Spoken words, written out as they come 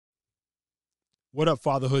What up,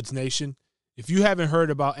 Fatherhoods Nation? If you haven't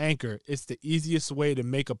heard about Anchor, it's the easiest way to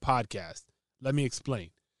make a podcast. Let me explain.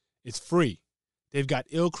 It's free. They've got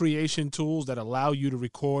ill creation tools that allow you to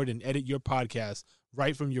record and edit your podcast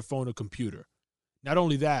right from your phone or computer. Not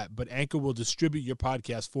only that, but Anchor will distribute your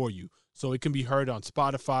podcast for you so it can be heard on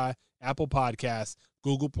Spotify, Apple Podcasts,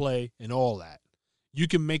 Google Play, and all that. You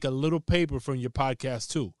can make a little paper from your podcast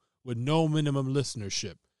too, with no minimum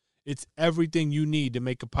listenership. It's everything you need to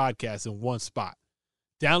make a podcast in one spot.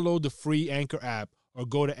 Download the free Anchor app or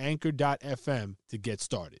go to anchor.fm to get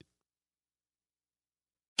started.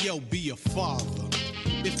 Yo, be a father.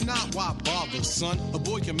 If not, why bother, son? A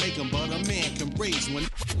boy can make them, but a man can raise one.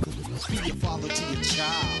 Be a father to your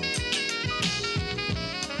child.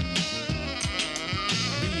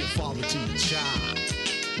 Be a father to your child.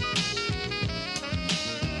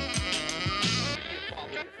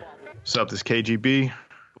 What's up, this KGB?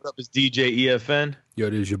 What up, it's DJ EFN.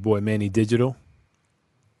 Yo, this is your boy Manny Digital,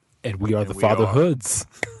 and we are the we Fatherhoods.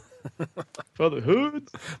 Fatherhood.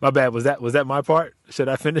 My bad. Was that my part? Should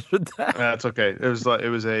I finish with that? That's okay. It was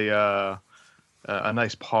a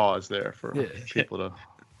nice pause there for people to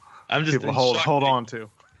I'm just hold on to.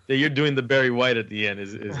 That you're doing the Barry White at the end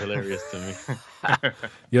is hilarious to me.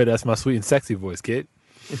 Yo, that's my sweet and sexy voice, kid.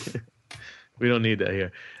 We don't need that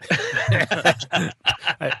here.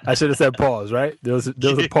 I should have said pause, right? There was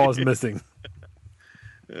a pause missing.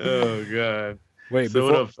 Oh God. Wait, So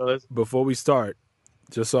what up, fellas? before we start,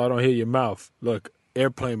 just so I don't hear your mouth, look,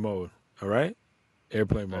 airplane mode, all right?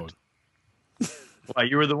 Airplane mode. Why,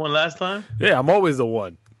 you were the one last time? Yeah, I'm always the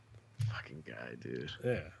one. Fucking guy, dude.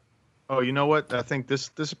 Yeah. Oh, you know what? I think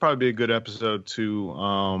this would probably be a good episode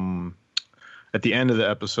to at the end of the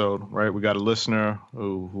episode, right? We got a listener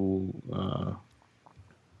who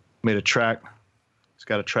made a track. He's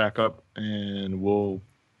got a track up, and we'll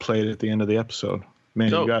play it at the end of the episode.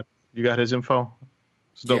 Man, Dope. you got his info?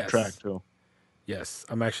 It's a dope Yes. track too. Yes,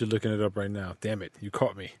 I'm actually looking it up right now. Damn it, you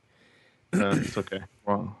caught me. It's okay.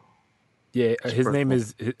 Wrong. Yeah, his Super name cool.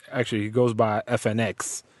 is actually he goes by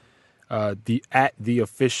FNX. The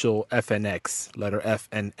official FNX, letter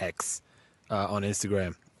FNX, on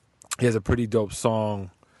Instagram. He has a pretty dope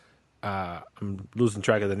song. I'm losing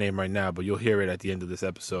track of the name right now, but you'll hear it at the end of this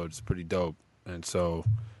episode. It's pretty dope, and so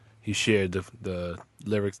he shared the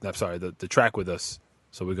lyrics. I'm sorry, the track with us.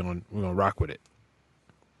 So we're gonna rock with it.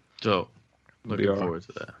 So, looking all right. forward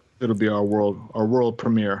to that. It'll be our world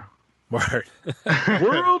premiere. Word.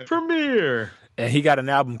 World premiere. And he got an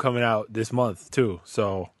album coming out this month too.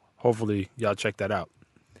 So hopefully y'all check that out.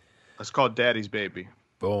 It's called Daddy's Baby.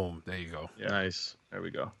 Boom. There you go. Yeah. Nice. There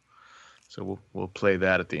we go. So we'll play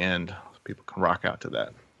that at the end. So people can rock out to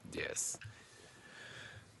that. Yes.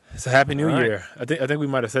 So happy New All right. Year. I think we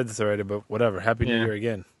might have said this already, but whatever. Happy New Yeah. Year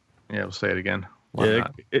again. Yeah, we'll say it again. Why Yeah,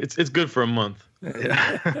 not? it's good for a month.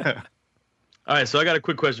 Yeah. All right, so I got a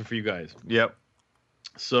quick question for you guys. Yep.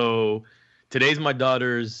 So, today's my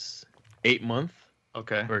daughter's 8-month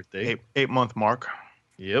Okay. birthday. 8-month mark.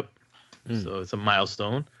 Yep. So it's a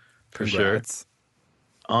milestone for sure. Congrats.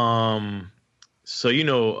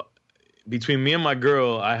 So between me and my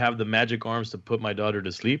girl, I have the magic arms to put my daughter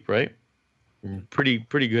to sleep, right? I'm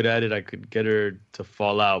pretty good at it. I could get her to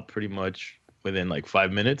fall out pretty much within like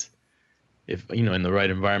 5 minutes. If in the right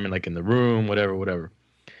environment, like in the room, whatever.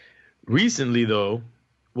 Recently though,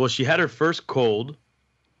 well, she had her first cold.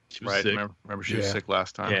 She was Right. sick. Remember she was Yeah. sick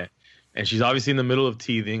last time. Yeah. And she's obviously in the middle of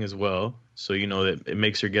teething as well. So, that it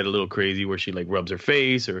makes her get a little crazy where she like rubs her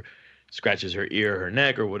face or scratches her ear, her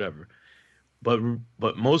neck or whatever. But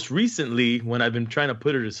most recently, when I've been trying to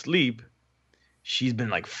put her to sleep, she's been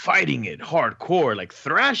like fighting it hardcore, like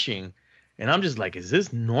thrashing. And I'm just like, is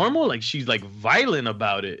this normal? Like she's like violent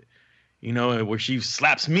about it, where she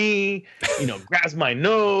slaps me, grabs my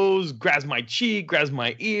nose, grabs my cheek, grabs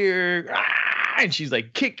my ear, and she's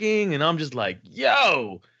like kicking. And I'm just like,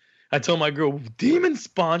 yo. I told my girl, demon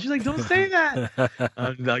spawn. She's like, don't say that.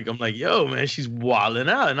 I'm like, yo, man, she's wilding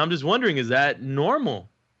out. And I'm just wondering, is that normal?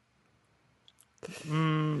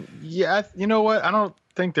 Yeah. You know what? I don't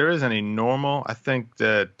think there is any normal. I think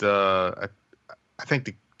that I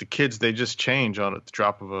think the kids, they just change on at the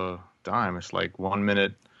drop of a dime. It's like 1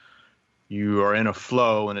 minute you are in a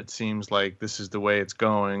flow and it seems like this is the way it's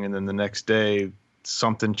going, and then the next day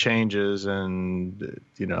something changes and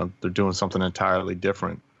they're doing something entirely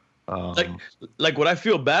different. Like what I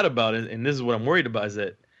feel bad about it, and this is what I'm worried about, is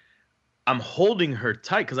that I'm holding her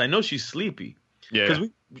tight because I know she's sleepy. Yeah. Because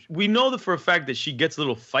we know that for a fact that she gets a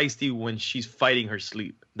little feisty when she's fighting her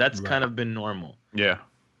sleep. That's kind of been normal. Yeah.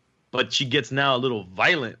 But she gets now a little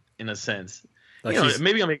violent in a sense. Like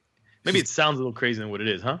maybe Maybe it sounds a little crazy than what it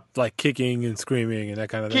is, huh? Like kicking and screaming and that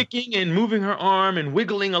kind of thing. Kicking and moving her arm and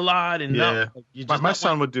wiggling a lot and my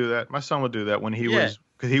son would do that. My son would do that when he was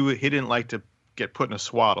because he didn't like to get put in a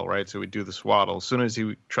swaddle, right? So we'd do the swaddle. As soon as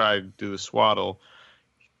he tried to do the swaddle,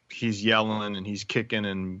 he's yelling and he's kicking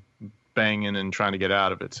and banging and trying to get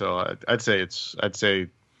out of it. So I'd say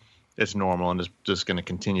it's normal and it's just going to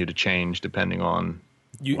continue to change depending on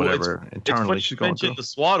whatever internally she's going through. The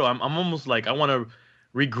swaddle, I'm almost like I want to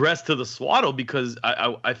regress to the swaddle because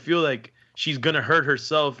I feel like she's gonna hurt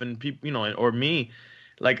herself and people, or me.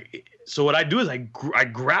 Like, so what I do is I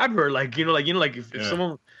grab her, like if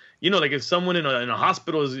someone, like if someone in a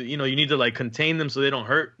hospital is, you need to like contain them so they don't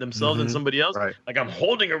hurt themselves and somebody else. Right. Like I'm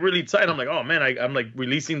holding her really tight. I'm like, oh man, I'm like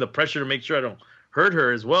releasing the pressure to make sure I don't hurt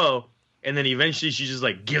her as well. And then eventually she just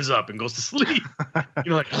like gives up and goes to sleep.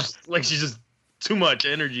 like she's just too much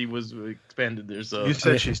energy was expanded there. So you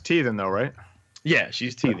said she's teething though, right? Yeah,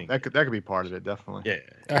 she's teething. That could be part of it, definitely. Yeah.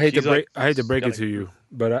 I hate to break it to you,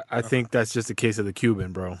 but I think that's just a case of the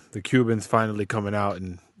Cuban, bro. The Cuban's finally coming out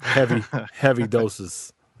in heavy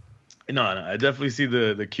doses. No, I definitely see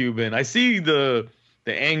the Cuban. I see the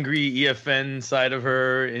angry EFN side of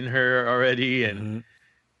her in her already, and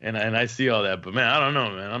I see all that. But man, I don't know,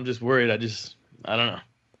 man. I'm just worried. I don't know.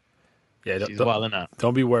 Yeah, she's wilding out.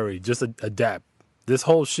 Don't be worried. Just adapt. This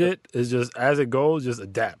whole shit is just as it goes. Just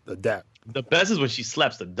adapt. The best is when she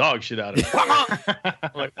slaps the dog shit out of her.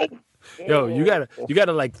 I'm like, oh. Yo, you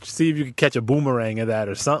gotta like see if you can catch a boomerang of that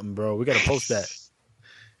or something, bro. We gotta post that.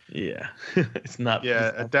 Yeah, it's not.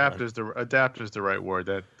 Yeah, adapt is the right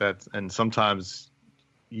word. And sometimes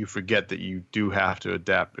you forget that you do have to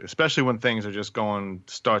adapt, especially when things are just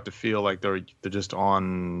start to feel like they're just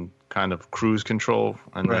on kind of cruise control,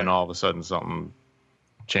 and then all of a sudden something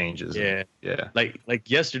changes. Yeah. Like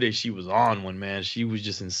yesterday, she was on one, man. She was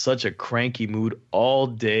just in such a cranky mood all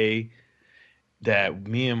day that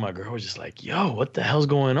me and my girl were just like, "Yo, what the hell's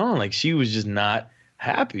going on?" Like she was just not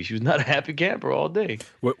happy. She was not a happy camper all day.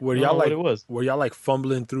 Were y'all like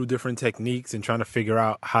fumbling through different techniques and trying to figure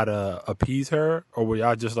out how to appease her, or were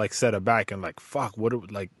y'all just like set her back and like, fuck,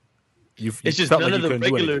 it's just none of the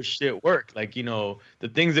regular shit work. Like, the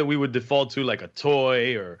things that we would default to, like a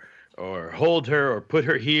toy or hold her or put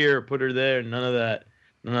her here or put her there. None of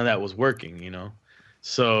that was working,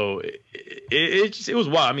 So it was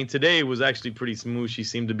wild. I mean, today was actually pretty smooth. She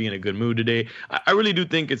seemed to be in a good mood today. I really do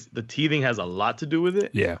think the teething has a lot to do with it.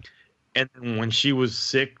 Yeah. And when she was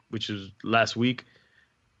sick, which was last week,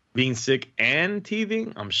 being sick and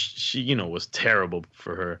teething, she was terrible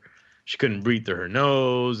for her. She couldn't breathe through her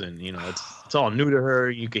nose, and it's all new to her.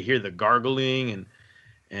 You could hear the gargling,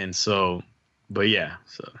 and so, but yeah,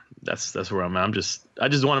 so that's where I'm at. I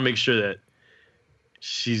just want to make sure that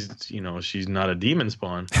she's not a demon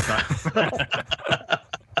spawn.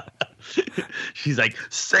 She's like,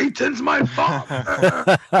 Satan's my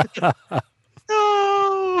father.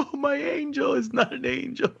 No, my angel is not an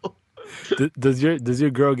angel. Does your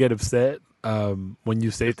girl get upset when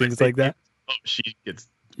you say things like that? Oh, she gets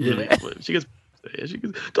really she gets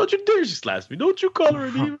don't you dare, she slaps me. Don't you call her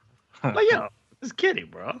a demon. Like, yo, just kidding,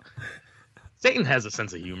 bro. Satan has a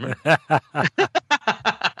sense of humor.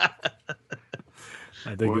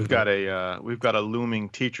 We've got a looming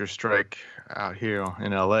teacher strike out here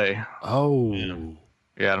in LA. Oh.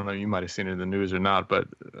 Yeah, I don't know. You might have seen it in the news or not, but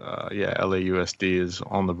LAUSD is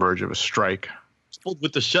on the verge of a strike.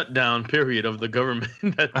 With the shutdown period of the government.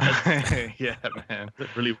 Yeah, man.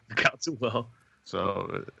 That really worked out too well.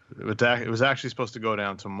 So it was actually supposed to go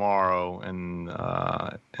down tomorrow, and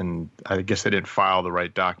I guess they didn't file the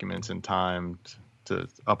right documents in time to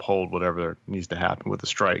uphold whatever needs to happen with the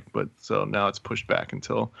strike. But so now it's pushed back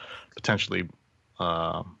until potentially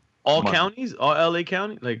all Monday. Counties, all LA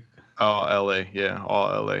County, like all LA, yeah,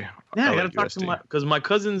 all LA. Yeah, I gotta talk to because my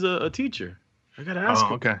cousin's a teacher. I gotta ask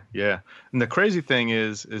him. Okay, yeah. And the crazy thing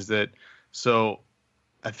is that so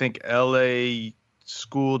I think LA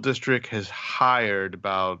school district has hired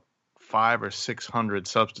about 500 or 600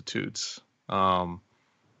 substitutes.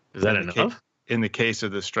 Is that enough? In the case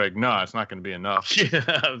of the strike, no, it's not going to be enough.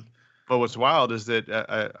 Yeah. But what's wild is that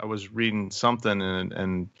I was reading something,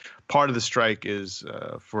 and part of the strike is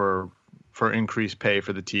for increased pay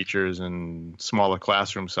for the teachers and smaller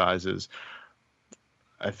classroom sizes.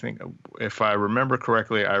 I think, if I remember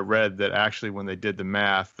correctly, I read that actually when they did the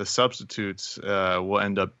math, the substitutes will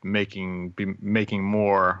end up be making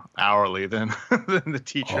more hourly than the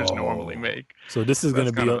teachers normally make. So this is going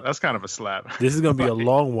to be that's kind of a slap. This is going to be a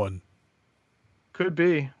long one. Could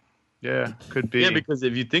be. Yeah, could be. Yeah, because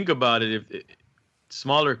if you think about it, if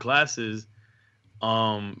smaller classes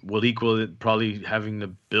will equal it probably having to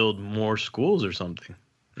build more schools or something.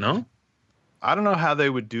 No? I don't know how they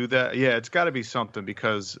would do that. Yeah, it's got to be something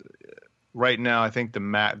because right now I think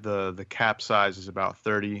the cap size is about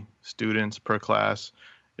 30 students per class.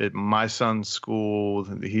 At my son's school,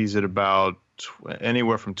 he's at about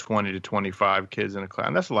anywhere from 20 to 25 kids in a class.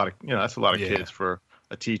 And that's a lot of, that's a lot of kids for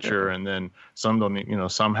a teacher. And then some don't,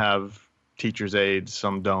 some have teachers' aides,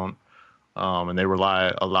 some don't. And they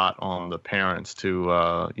rely a lot on the parents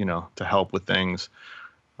to, to help with things.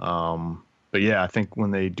 But yeah, I think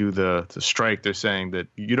when they do the strike, they're saying that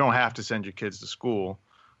you don't have to send your kids to school.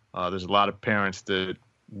 There's a lot of parents that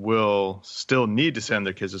will still need to send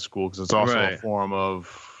their kids to school because it's also a form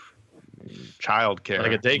of child care.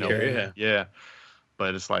 Like a daycare, Yeah.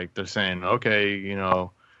 But it's like they're saying, okay,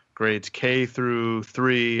 grades K through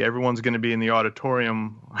 3, everyone's going to be in the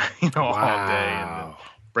auditorium, all day and then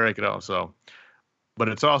break it up. So, but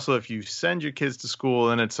it's also if you send your kids to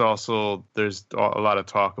school, and it's also there's a lot of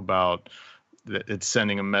talk about it's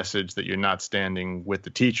sending a message that you're not standing with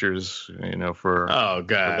the teachers, for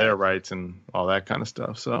their rights and all that kind of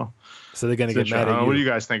stuff. So they're gonna get mad at you. What do you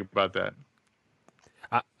guys think about that?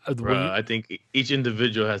 I think each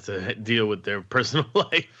individual has to deal with their personal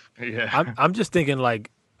life. Yeah, I'm just thinking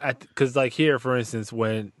because here, for instance,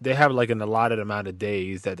 when they have like an allotted amount of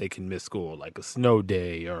days that they can miss school, like a snow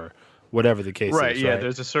day or whatever the case is. Right. Yeah.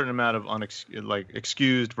 There's a certain amount of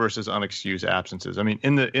excused versus unexcused absences. I mean,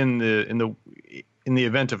 in the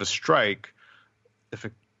event of a strike, if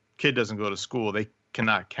a kid doesn't go to school, they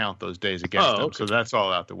cannot count those days against them. Okay. So that's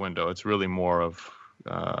all out the window. It's really more of,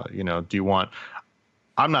 do you want?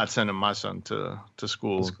 I'm not sending my son to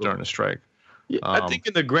school during a strike. Yeah, I think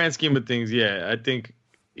in the grand scheme of things, I think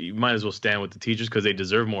you might as well stand with the teachers because they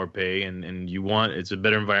deserve more pay, and it's a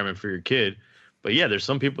better environment for your kid. But yeah, there's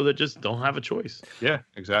some people that just don't have a choice. Yeah,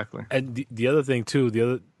 exactly. And the other thing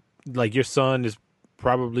too, your son is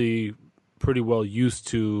probably pretty well used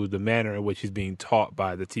to the manner in which he's being taught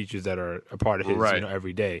by the teachers that are a part of his,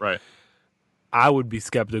 every day. Right. I would be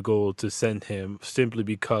skeptical to send him simply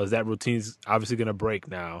because that routine's obviously going to break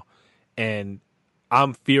now, and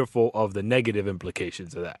I'm fearful of the negative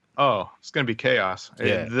implications of that. Oh, it's going to be chaos.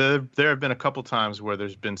 Yeah. There have been a couple times where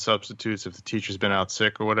there's been substitutes if the teacher's been out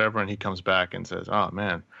sick or whatever, and he comes back and says, "Oh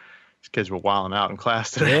man, these kids were wilding out in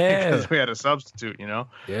class today because we had a substitute."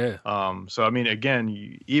 Yeah. So I mean,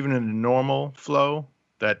 again, even in the normal flow,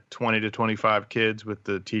 that 20 to 25 kids with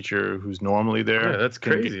the teacher who's normally there, that's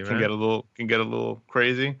crazy. Can get a little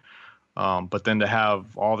crazy. But then to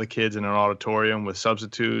have all the kids in an auditorium with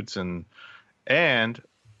substitutes and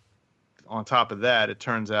on top of that, it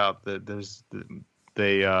turns out that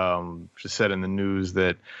they just said in the news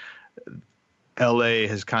that LA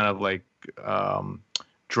has kind of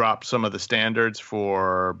dropped some of the standards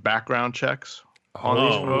for background checks on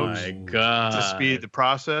these folks. Oh my God. To speed the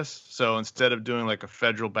process. So instead of doing like a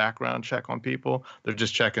federal background check on people, they're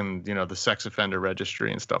just checking, the sex offender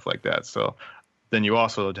registry and stuff like that. So then you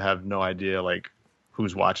also have no idea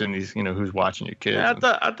who's watching who's watching your kids.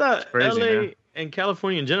 I thought crazy, LA man. And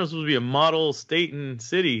California in general is supposed to be a model state and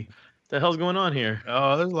city. What the hell's going on here?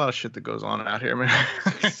 Oh, there's a lot of shit that goes on out here,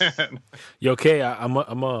 man. Yo, okay, I'm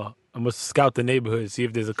gonna scout the neighborhood, see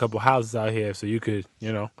if there's a couple houses out here, so you could,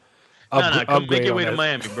 come make your way to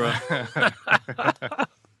Miami, bro.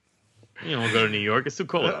 You don't go to New York; it's too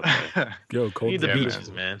cold out there. Yo, cold. You need the beaches,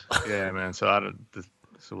 man. Yeah, man. So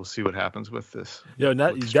So we'll see what happens with this.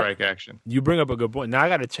 Strike action. You bring up a good point. Now I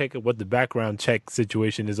got to check what the background check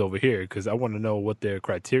situation is over here because I want to know what their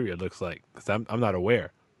criteria looks like because I'm not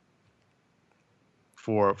aware.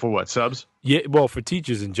 For what, subs? Yeah, well, for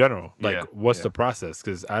teachers in general, what's yeah. the process?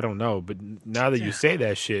 Because I don't know. But now that you say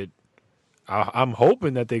that shit, I'm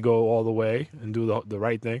hoping that they go all the way and do the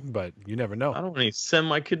right thing. But you never know. I don't want to send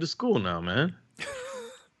my kid to school now, man.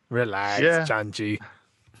 Relax, Chanchi.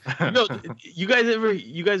 You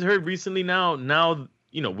guys heard recently now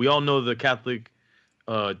we all know the Catholic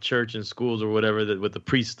church and schools or whatever that with the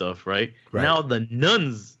priest stuff, right? Now the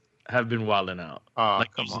nuns have been wilding out.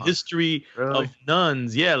 History of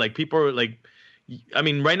nuns. Yeah, people are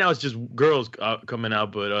right now it's just girls coming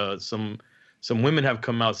out, but some women have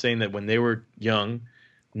come out saying that when they were young,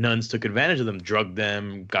 nuns took advantage of them, drugged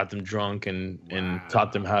them, got them drunk and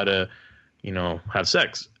taught them how to, have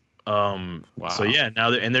sex. So yeah,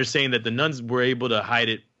 now they're saying that the nuns were able to hide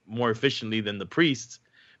it more efficiently than the priests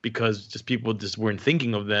because just people just weren't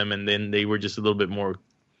thinking of them, and then they were just a little bit more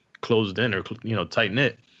closed in or tight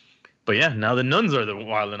knit. But yeah, now the nuns are the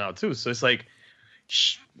wilding out too. So it's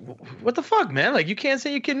what the fuck, man? You can't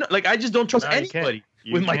say you can. I just don't trust anybody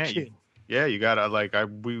with my kid. Yeah, you gotta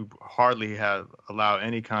we hardly allow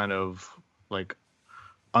any kind of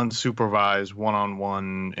unsupervised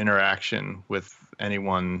one-on-one interaction with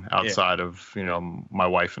anyone outside of my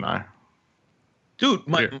wife and I. Dude,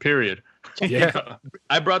 Period. Yeah.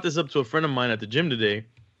 I brought this up to a friend of mine at the gym today,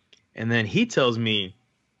 and then he tells me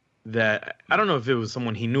that I don't know if it was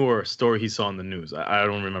someone he knew or a story he saw in the news. I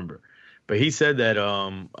don't remember, but he said that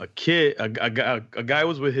a guy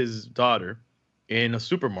was with his daughter in a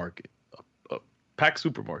supermarket, a packed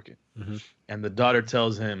supermarket, and the daughter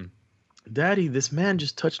tells him, "Daddy, this man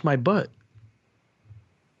just touched my butt,"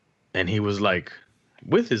 and he was like,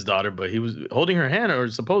 with his daughter, but he was holding her hand, or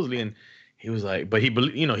supposedly, and he was like, but he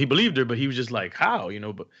believed her, but he was just like, how,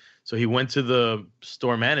 but so he went to the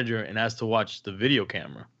store manager and asked to watch the video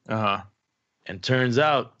camera. And turns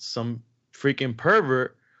out some freaking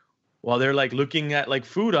pervert, while they're like looking at like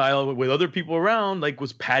food aisle with other people around, like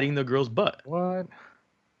was patting the girl's butt. What?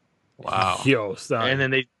 Wow. Yo, stop. And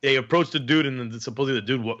then they approached the dude, and then supposedly the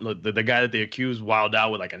dude, the guy that they accused, wilded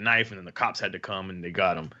out with like a knife, and then the cops had to come and they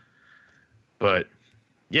got him. But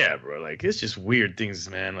yeah, bro, like it's just weird things,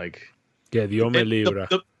 man. Like, yeah, the hombre libra.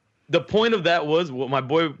 The point of that was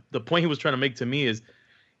the point he was trying to make to me is,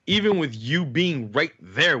 even with you being right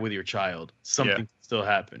there with your child, something can still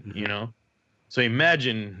happen, So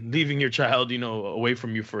imagine leaving your child, away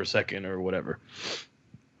from you for a second or whatever.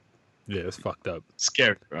 Yeah, it's fucked up.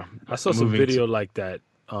 Scary, bro. I saw some video like that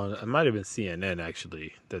on, it might have been CNN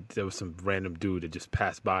actually, that there was some random dude that just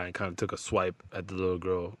passed by and kind of took a swipe at the little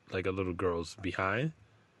girl, like a little girl's behind.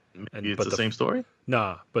 Maybe it's the same story?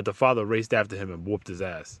 Nah, but the father raced after him and whooped his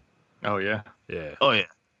ass. Oh, yeah. Yeah. Oh, yeah.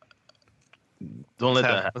 Don't let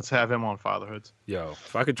that happen. Let's have him on Fatherhoods. Yo,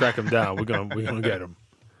 if I could track him down, we're gonna get him.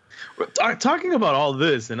 Talking about all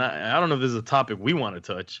this, and I don't know if this is a topic we want to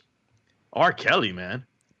touch. R. Kelly, man.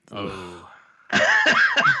 Oh.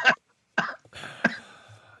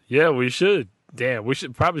 Yeah, we should. Damn, we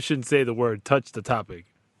probably shouldn't say the word touch the topic.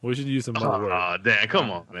 We should use some other word. Oh, damn,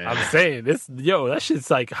 come on, man. I'm saying this, that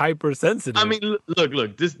shit's like hypersensitive. I mean,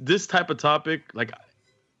 look, this type of topic, like,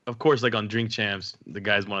 of course, like on Drink Champs, the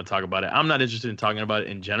guys want to talk about it. I'm not interested in talking about it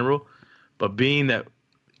in general, but being that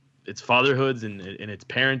it's fatherhoods and it's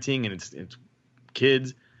parenting and it's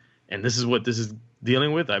kids, and this is what this is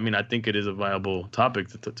dealing with. I mean, I think it is a viable topic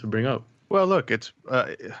to bring up. Well, look, it's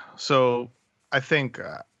so I think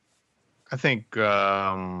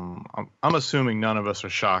I'm assuming none of us are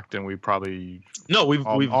shocked, and we probably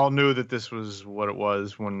we've all knew that this was what it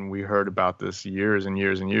was when we heard about this years and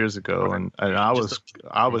years and years ago, right. and I was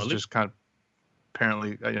just kind of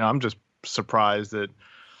apparently I'm just surprised that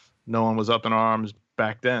no one was up in arms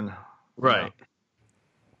back then, right?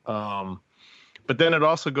 But then it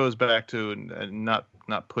also goes back to not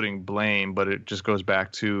putting blame, but it just goes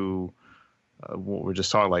back to what we're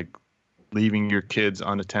just talking, like leaving your kids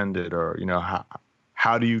unattended, or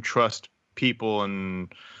how do you trust people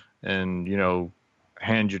and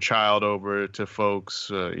hand your child over to folks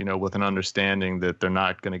with an understanding that they're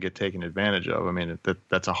not going to get taken advantage of. I mean,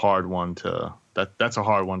 that's a hard one to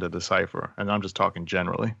decipher, and I'm just talking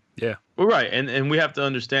generally. Yeah, well, right, and we have to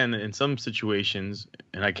understand that in some situations,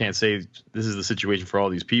 and I can't say this is the situation for all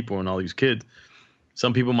these people and all these kids.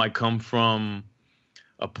 Some people might come from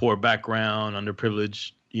a poor background,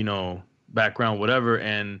 underprivileged, background, whatever,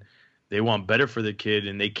 and they want better for the kid,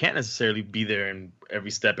 and they can't necessarily be there in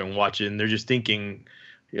every step and watch it, and they're just thinking,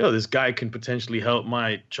 this guy can potentially help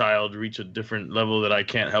my child reach a different level that I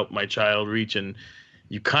can't help my child reach, and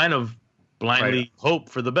you kind of blindly hope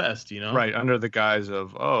for the best, right, under the guise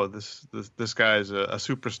of, this guy's a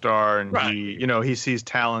superstar, and right. he sees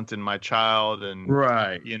talent in my child, and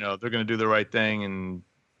right, they're going to do the right thing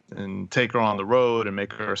and take her on the road and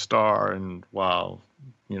make her a star, and while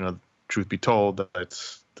truth be told,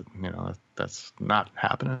 that's not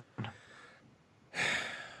happening.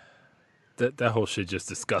 That whole shit just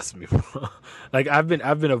disgusts me. Like I've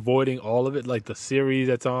been avoiding all of it, like the series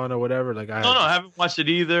that's on or whatever. Like I haven't watched it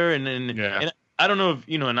either, and I don't know if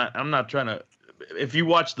and I'm not trying to. If you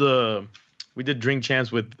watch we did Drink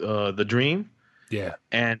Champs with The Dream. Yeah,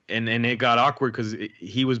 and it got awkward because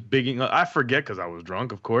he was bigging. I forget because I was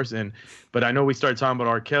drunk, of course, but I know we started talking about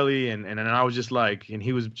R. Kelly, and I was just like, and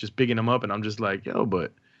he was just bigging him up, and I'm just like, yo,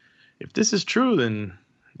 but if this is true, then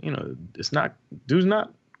it's not. Dude's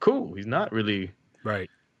not cool. He's not really right.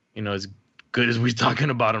 As good as we're talking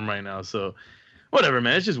about him right now. So whatever,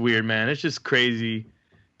 man. It's just weird, man. It's just crazy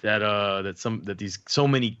that these so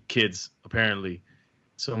many kids, apparently,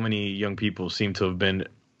 so many young people seem to have been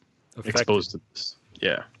exposed to this.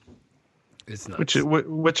 Yeah, it's nuts.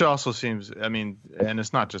 Which also seems, I mean, and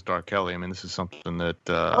it's not just R. Kelly. I mean, this is something that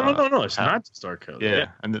no, it's not just R. Kelly. Yeah,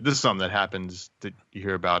 and this is something that happens that you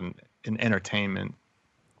hear about in entertainment,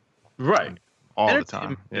 right? All the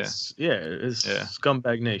time. It's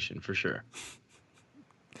scumbag nation for sure.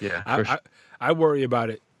 Yeah, I worry about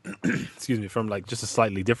it. Excuse me, from like just a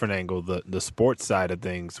slightly different angle, the sports side of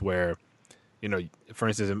things, where for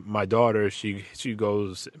instance, my daughter, she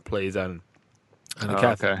goes and plays on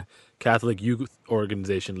a Catholic youth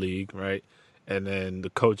organization league, right? And then the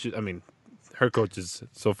coaches, I mean, her coaches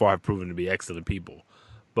so far have proven to be excellent people,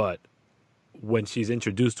 but when she's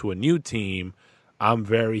introduced to a new team, I'm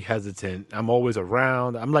very hesitant. I'm always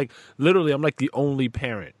around. I'm like the only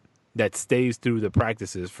parent that stays through the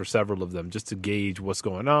practices for several of them just to gauge what's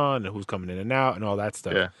going on and who's coming in and out and all that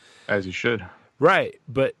stuff. Yeah, as you should. Right.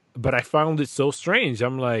 But I found it so strange.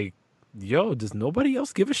 I'm like, yo, does nobody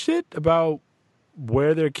else give a shit about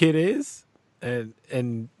where their kid is?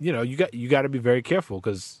 And you got to be very careful,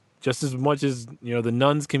 because just as much as the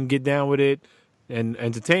nuns can get down with it and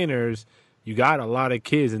entertainers, you got a lot of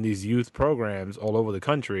kids in these youth programs all over the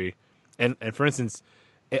country. And for instance,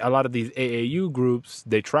 a lot of these AAU groups,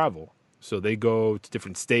 they travel. So they go to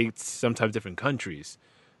different states, sometimes different countries.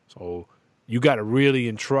 So you got to really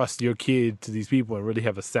entrust your kid to these people and really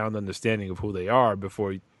have a sound understanding of who they are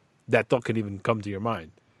before that thought can even come to your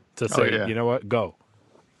mind to say, you know what, go.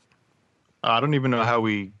 I don't even know how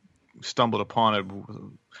we stumbled upon it. For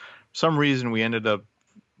some reason, we ended up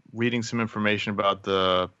reading some information about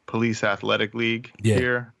the police athletic league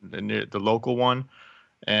here, the local one,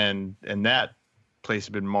 and that place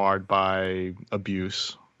had been marred by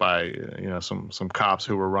abuse by some cops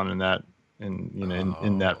who were running that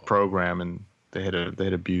in that program, and they had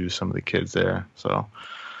abused some of the kids there. So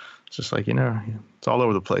it's just like it's all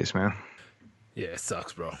over the place, man. Yeah, it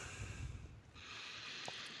sucks, bro.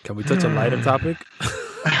 Can we touch a lighter topic?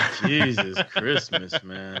 Jesus Christmas,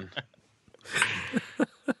 man.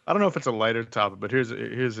 I don't know if it's a lighter topic, but here's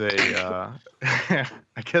a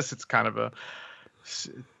I guess it's kind of a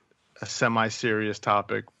semi-serious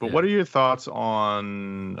topic. But what are your thoughts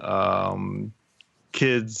on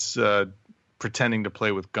kids pretending to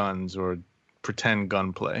play with guns or pretend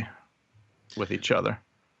gunplay with each other?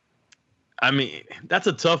 I mean, that's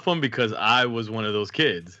a tough one, because I was one of those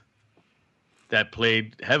kids that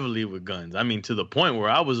played heavily with guns. I mean, to the point where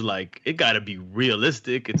I was like, it got to be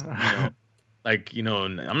realistic. It's I'm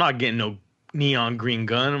not getting no neon green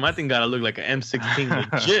gun. My thing got to look like an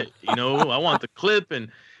M16 legit. I want the clip,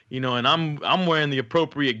 and and I'm wearing the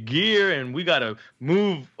appropriate gear, and we got to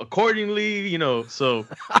move accordingly. So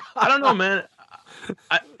I don't know, man.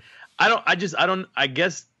 I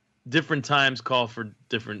guess different times call for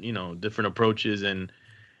different approaches, and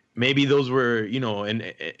maybe those were,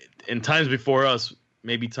 in times before us,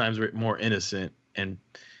 maybe times were more innocent, and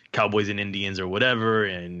cowboys and Indians or whatever,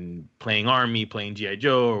 and playing Army, playing G.I.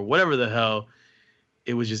 Joe or whatever the hell.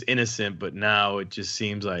 It was just innocent, but now it just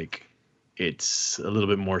seems like it's a little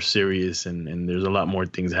bit more serious, and there's a lot more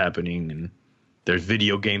things happening, and there's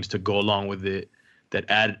video games to go along with it that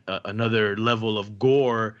add another level of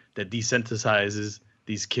gore that desensitizes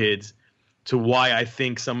these kids to why I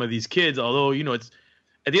think some of these kids, although, it's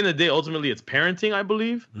at the end of the day, ultimately it's parenting, I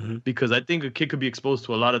believe, because I think a kid could be exposed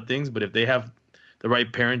to a lot of things, but if they have the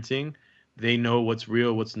right parenting, they know what's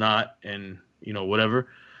real, what's not, and whatever.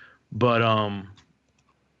 But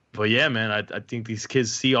yeah, man, I think these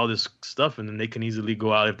kids see all this stuff, and then they can easily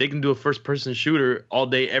go out. If they can do a first person shooter all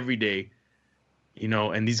day, every day,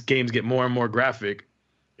 and these games get more and more graphic,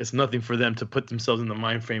 it's nothing for them to put themselves in the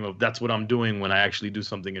mind frame of that's what I'm doing when I actually do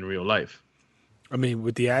something in real life. I mean,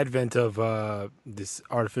 with the advent of this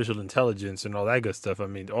artificial intelligence and all that good stuff, I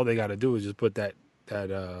mean, all they got to do is just put that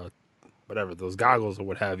whatever, those goggles or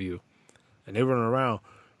what have you, and they run around.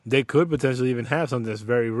 They could potentially even have something that's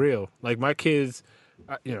very real. Like my kids,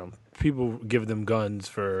 people give them guns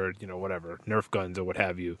for, whatever, Nerf guns or what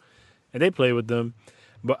have you, and they play with them.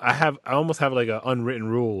 But I almost have like an unwritten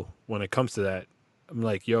rule when it comes to that. I'm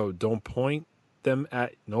like, yo, don't point them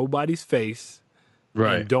at nobody's face,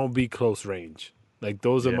 right? And don't be close range. Like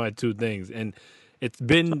those are my two things, and it's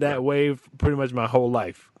been that way pretty much my whole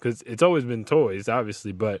life, because it's always been toys,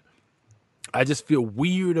 obviously, but I just feel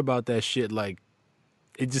weird about that shit. Like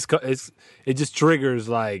it just triggers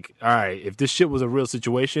like, all right, if this shit was a real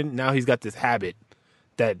situation, now he's got this habit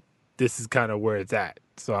that this is kind of where it's at.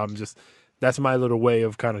 So that's my little way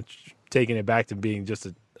of kind of taking it back to being just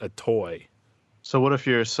a toy. So what if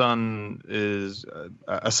your son is,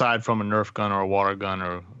 aside from a Nerf gun or a water gun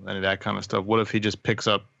or any of that kind of stuff, what if he just picks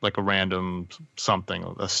up like a random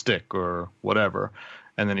something, a stick or whatever,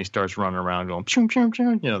 and then he starts running around going, chum, chum,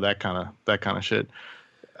 chum, that kind of shit?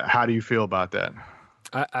 How do you feel about that?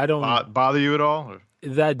 I don't bother you at all? Or?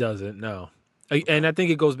 That doesn't, no. And I think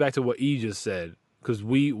it goes back to what E just said, because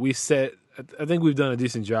we set, I think we've done a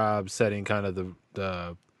decent job setting kind of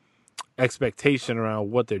the expectation around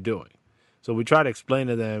what they're doing. So we try to explain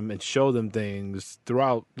to them and show them things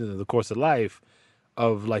throughout the course of life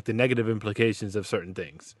of like the negative implications of certain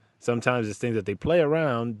things. Sometimes it's things that they play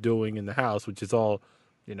around doing in the house, which is all,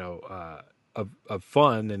 of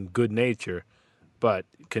fun and good nature, but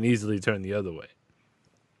can easily turn the other way.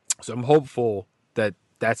 So I'm hopeful that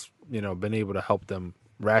that's, been able to help them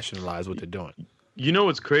rationalize what they're doing. You know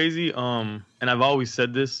what's crazy? And I've always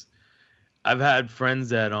said this. I've had friends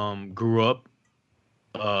that grew up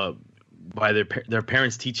by their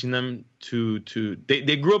parents teaching them to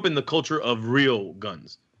they grew up in the culture of real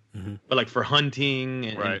guns, but like for hunting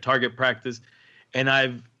and target practice. And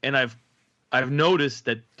I've noticed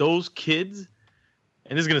that those kids,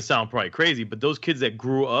 and this is gonna sound probably crazy, but those kids that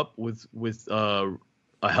grew up with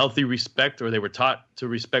a healthy respect, or they were taught to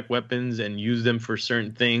respect weapons and use them for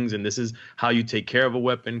certain things, and this is how you take care of a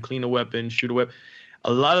weapon, clean a weapon, shoot a weapon.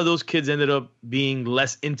 A lot of those kids ended up being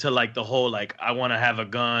less into like the whole like I want to have a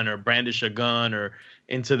gun or brandish a gun, or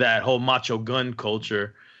into that whole macho gun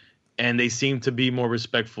culture, and they seem to be more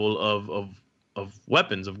respectful of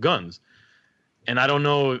weapons, of guns. And I don't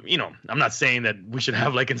know, I'm not saying that we should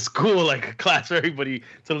have like in school like a class for everybody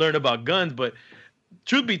to learn about guns, but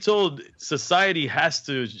truth be told, society has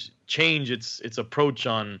to change its approach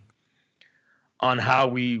on how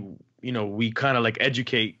we kind of like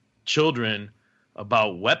educate children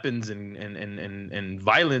about weapons and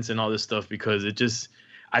violence and all this stuff, because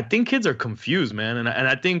I think kids are confused, man. And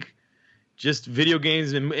I think just video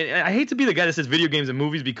games, and I hate to be the guy that says video games and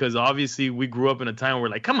movies, because obviously we grew up in a time where we're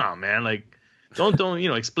like, come on, man, like don't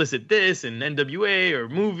explicit this and NWA or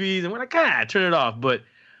movies, and we're like, turn it off. But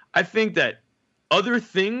I think that other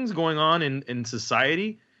things going on in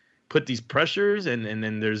society put these pressures, and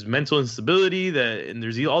then there's mental instability and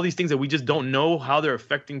there's all these things that we just don't know how they're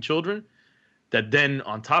affecting children. That then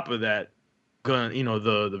on top of that,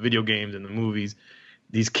 the video games and the movies,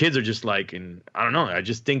 these kids are just like, and I don't know. I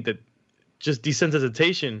just think that just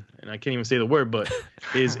desensitization, and I can't even say the word, but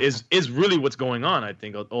is really what's going on. I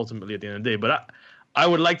think ultimately at the end of the day. But I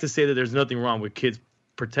would like to say that there's nothing wrong with kids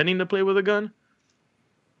pretending to play with a gun,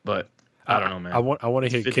 but I don't know, man. I want to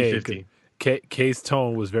hear 50-50. Kay's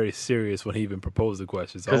tone was very serious when he even proposed the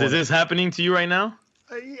question. Because is this happening to you right now?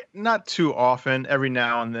 Not too often. Every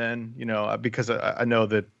now and then, because I know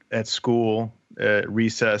that at school, at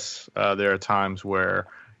recess, there are times where,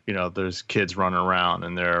 there's kids running around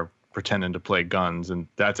and they're pretending to play guns, and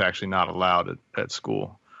that's actually not allowed at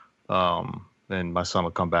school. And my son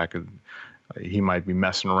will come back and he might be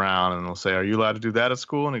messing around, and they'll say, "Are you allowed to do that at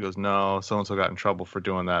school?" And he goes, "No, so-and-so got in trouble for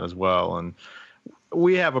doing that as well." And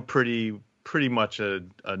we have a pretty much a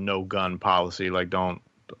no gun policy. Like,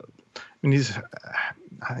 he's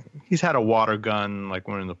had a water gun, like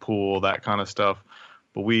when in the pool, that kind of stuff.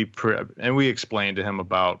 But we explained to him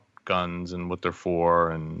about guns and what they're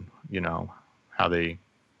for, and how they,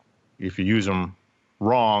 if you use them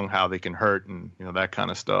wrong, how they can hurt, and that kind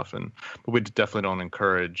of stuff. But we definitely don't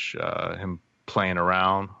encourage him playing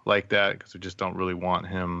around like that, because we just don't really want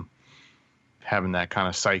him having that kind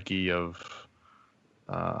of psyche of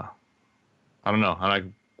I don't know.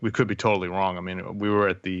 We could be totally wrong. I mean, we were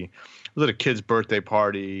at a kid's birthday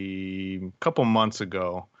party a couple months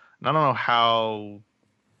ago, and I don't know how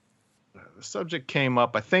the subject came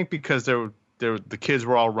up. I think because the kids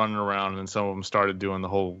were all running around, and some of them started doing the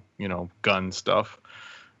whole gun stuff.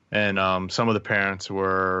 And some of the parents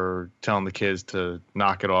were telling the kids to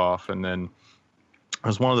knock it off. And then there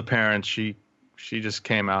was one of the parents, she just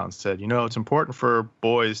came out and said, it's important for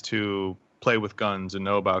boys to play with guns and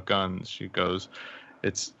know about guns. She goes,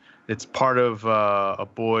 it's part of a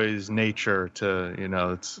boy's nature to,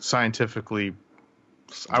 it's scientifically.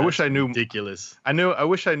 I wish I knew. Ridiculous. I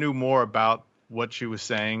wish I knew more about what she was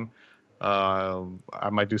saying. I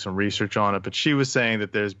might do some research on it, but she was saying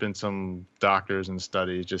that there's been some doctors and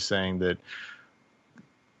studies just saying that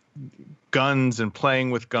guns and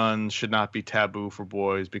playing with guns should not be taboo for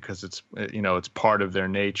boys, because it's part of their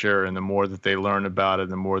nature, and the more that they learn about it,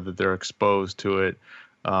 the more that they're exposed to it,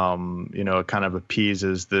 it kind of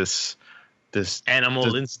appeases this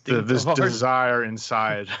animal instinct, this desire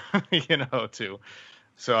inside, too.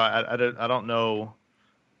 So I don't know.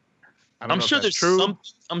 I'm sure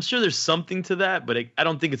there's something to that, but I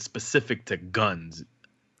don't think it's specific to guns.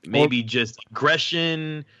 Maybe just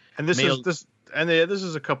aggression. And this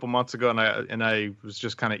is a couple months ago, and I was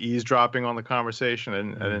just kind of eavesdropping on the conversation,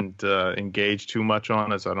 and I didn't engage too much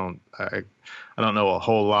on it. So I don't know a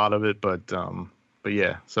whole lot of it, but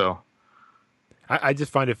yeah. So I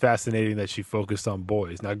just find it fascinating that she focused on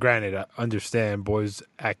boys. Now, granted, I understand boys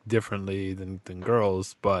act differently than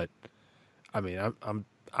girls, but I mean,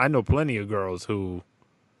 I know plenty of girls who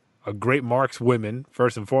are great markswomen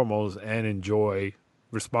first and foremost, and enjoy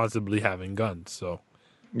responsibly having guns. So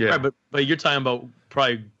Yeah. Right, but you're talking about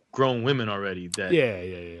probably grown women already. That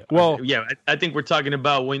yeah. Well, yeah, I think we're talking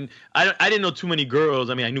about when I didn't know too many girls.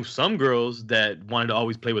 I mean, I knew some girls that wanted to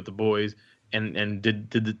always play with the boys and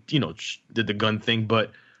did the did the gun thing,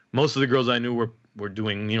 but most of the girls I knew were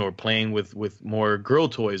doing were playing with more girl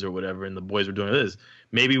toys or whatever, and the boys were doing this.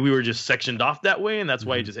 Maybe we were just sectioned off that way, and that's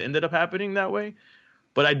why it just ended up happening that way.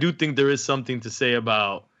 But I do think there is something to say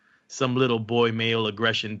about some little boy male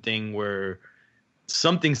aggression thing where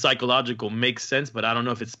something psychological makes sense, but I don't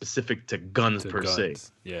know if it's specific to guns per se.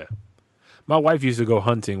 Yeah. My wife used to go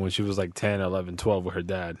hunting when she was like 10, 11, 12 with her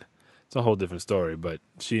dad. It's a whole different story, but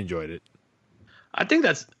she enjoyed it. I think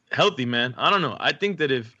that's healthy, man. I don't know. I think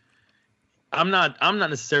that if I'm not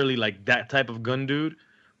necessarily like that type of gun dude,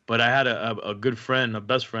 but I had a good friend, a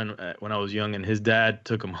best friend when I was young, and his dad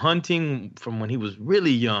took him hunting from when he was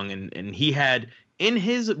really young, and he had in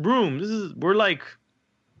his room, we're like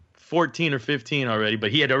 14 or 15 already,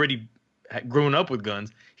 but he had already grown up with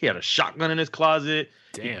guns. He had a shotgun in his closet.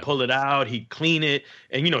 Damn. He'd pull it out, he'd clean it,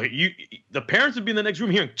 and the parents would be in the next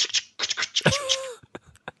room hearing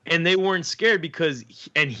and they weren't scared because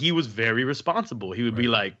he was very responsible. He would be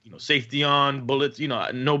like, safety on, bullets,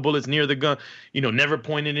 no bullets near the gun, never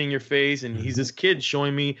pointed in your face. And he's this kid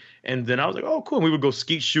showing me. And then I was like, oh, cool. And we would go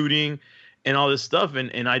skeet shooting and all this stuff.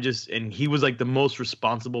 And he was like the most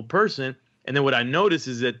responsible person. And then what I noticed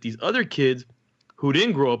is that these other kids who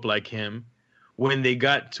didn't grow up like him, when they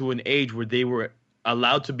got to an age where they were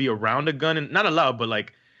allowed to be around a gun, and not allowed, but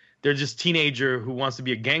like they're just teenager who wants to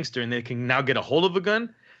be a gangster and they can now get a hold of a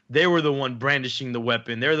gun. They were the one brandishing the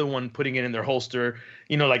weapon. They're the one putting it in their holster,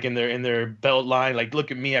 like in their belt line, like,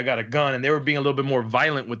 look at me, I got a gun. And they were being a little bit more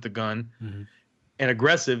violent with the gun and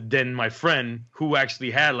aggressive than my friend who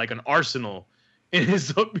actually had like an arsenal in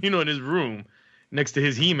his, in his room next to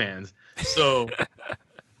his He-Mans. So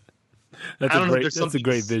that's a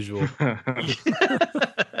great visual. Oh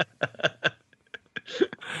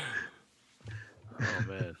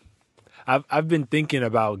man. I've been thinking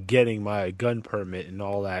about getting my gun permit and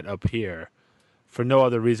all that up here for no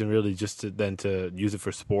other reason really, just to use it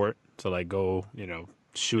for sport, to like go,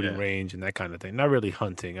 shooting range and that kind of thing. Not really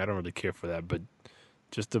hunting. I don't really care for that, but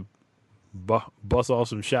just to bust off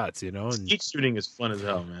some shots, And skeet shooting is fun as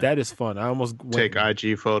hell, man. That is fun. I almost take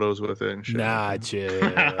IG photos with it and shit. Nah, chill.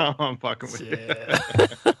 I'm fucking with you.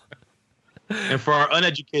 And for our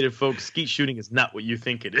uneducated folks, skeet shooting is not what you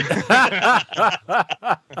think it is.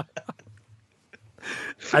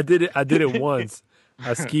 I did it once.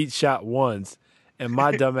 I skeet shot once, and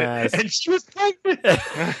my dumb ass. And she was pregnant.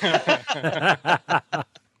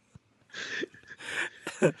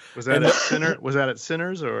 Was that at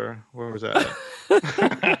Sinners or where was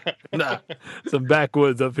that? Nah, some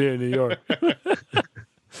backwoods up here in New York.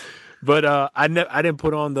 But I didn't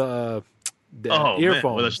put on the earphones.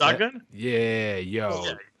 Man, with a shotgun.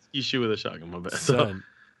 You shoot with a shotgun. My bad. Son,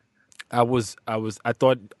 I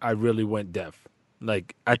thought I really went deaf.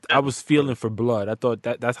 Like I was feeling for blood. I thought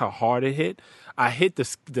that's how hard it hit. I hit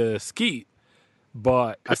the skeet,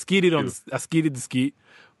 but I skeeted the skeet,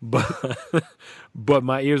 but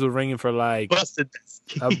my ears were ringing for like busted the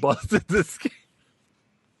skeet. I busted the skeet.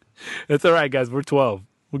 It's all right, guys. We're 12.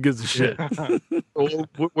 Who gives a shit?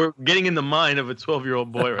 We're getting in the mind of a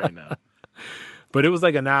 12-year-old boy right now. But it was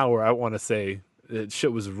like an hour. I want to say that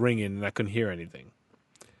shit was ringing and I couldn't hear anything.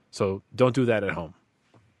 So don't do that at home.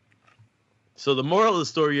 So the moral of the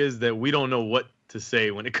story is that we don't know what to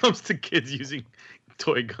say when it comes to kids using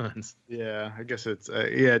toy guns. Yeah, I guess it's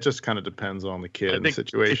it just kind of depends on the kid and the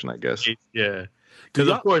situation, I guess. Yeah, because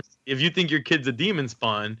of course, if you think your kid's a demon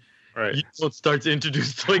spawn, right, you don't start to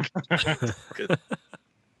introduce toy guns.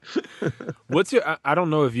 What's your? I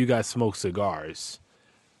don't know if you guys smoke cigars.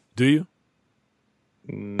 Do you?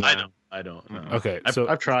 No. I don't. No. Okay,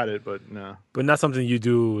 I've tried it, but no. But not something you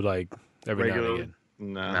do like every now and again.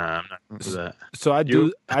 No, I'm not into that. So I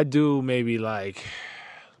do maybe like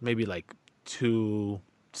 2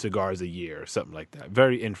 cigars a year or something like that,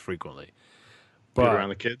 very infrequently. But get around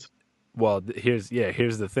the kids. Well, here's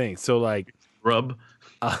the thing. So like rub,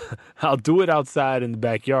 I'll do it outside in the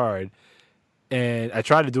backyard, and I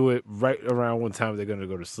try to do it right around when time they're going to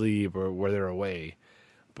go to sleep or where they're away.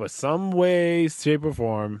 But some way, shape, or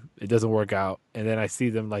form, it doesn't work out, and then I see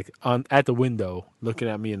them like at the window looking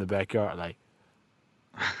at me in the backyard, like.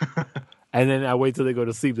 And then I wait till they go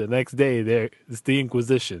to sleep. The next day, it's the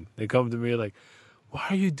Inquisition. They come to me like, "Why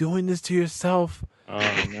are you doing this to yourself?" Oh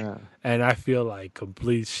man! And I feel like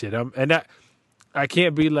complete shit. I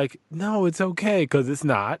can't be like, "No, it's okay," because it's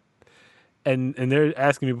not. and they're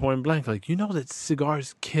asking me point blank, like, you know that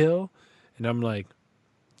cigars kill? And I'm like,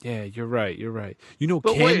 yeah, you're right. You know,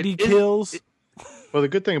 But wait, candy kills. Well, the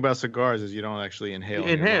good thing about cigars is you don't actually inhale.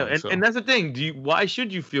 in your lungs, so- and that's the thing. Why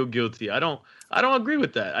should you feel guilty? I don't agree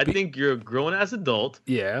with that. I think you're a grown ass adult.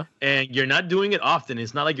 Yeah. And you're not doing it often.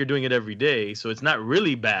 It's not like you're doing it every day, so it's not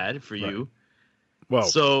really bad for you. Well,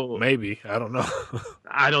 So maybe, I don't know.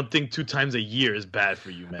 I don't think 2 times a year is bad for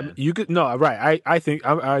you, man. You could no, right? I think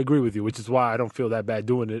I agree with you, which is why I don't feel that bad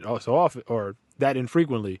doing it so often or that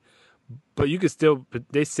infrequently. But you could still.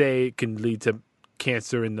 They say it can lead to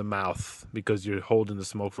cancer in the mouth because you're holding the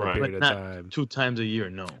smoke for a Right. period But of not time. 2 times a year,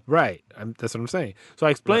 no. Right. That's what I'm saying. So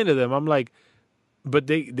I explained to them. I'm like, but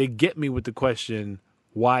they get me with the question,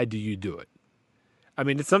 why do you do it? I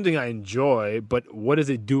mean, it's something I enjoy, but what does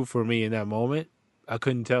it do for me in that moment? I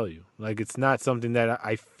couldn't tell you. Like, it's not something that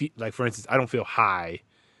I feel, like, for instance, I don't feel high.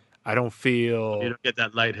 I don't feel, You don't get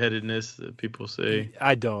that lightheadedness that people say.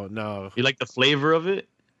 I don't know. You like the flavor of it?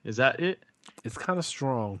 Is that it? It's kind of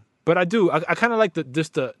strong. But I do. I kind of like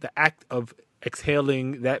the act of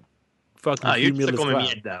exhaling that fucking You're just cumulus come cloud.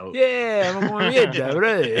 mierda out. Yeah, I'm going mierda,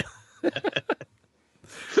 right?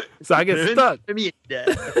 So I get stuck.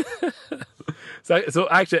 Mierda. So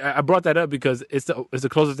actually, I brought that up because it's the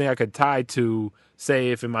closest thing I could tie to,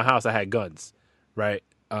 say, if in my house I had guns, right?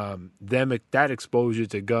 That exposure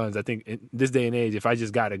to guns, I think in this day and age, if I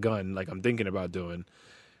just got a gun, like I'm thinking about doing,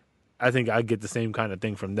 I think I get the same kind of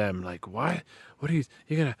thing from them. Like, why? What are you're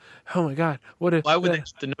gonna? Oh my God! What? Why would they have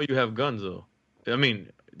to know you have guns, though? I mean,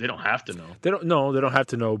 they don't have to know. They don't know. They don't have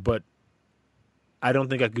to know. But I don't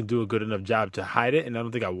think I can do a good enough job to hide it, and I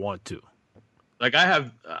don't think I want to. Like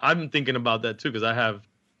I'm thinking about that too because I have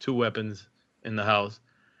 2 weapons in the house,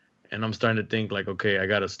 and I'm starting to think like, okay, I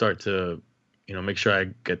got to start to, make sure I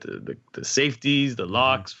get the safeties, the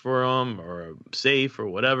locks for them, or a safe or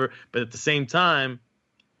whatever. But at the same time,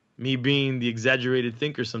 me being the exaggerated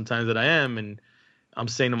thinker sometimes that I am, and I'm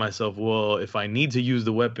saying to myself, well, if I need to use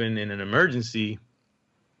the weapon in an emergency,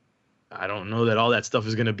 I don't know that all that stuff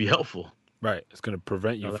is going to be helpful. Right. It's going to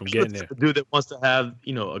prevent you Like, from getting there. a dude that wants to have,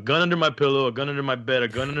 a gun under my pillow, a gun under my bed, a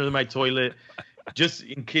gun under my toilet, just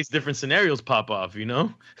in case different scenarios pop off, And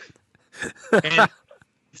it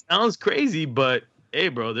sounds crazy, but hey,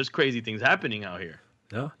 bro, there's crazy things happening out here.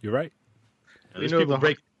 No, you're right. There's people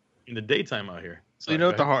breaking in the daytime out here. So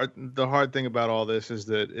what the hard thing about all this is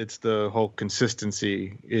that it's the whole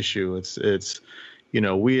consistency issue. It's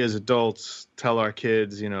we as adults tell our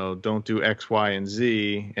kids, don't do X, Y, and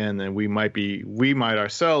Z, and then we might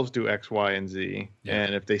ourselves do X, Y, and Z. Yeah.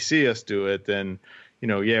 And if they see us do it, then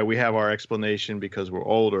we have our explanation because we're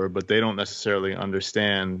older, but they don't necessarily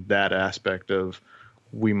understand that aspect of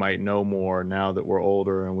we might know more now that we're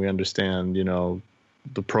older and we understand,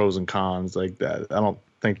 the pros and cons like that. I don't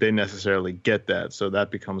think they necessarily get that. So that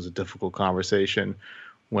becomes a difficult conversation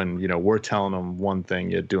when, we're telling them one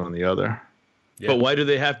thing yet doing the other. Yeah. But why do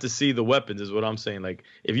they have to see the weapons is what I'm saying. Like,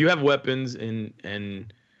 if you have weapons and if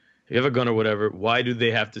you have a gun or whatever, why do they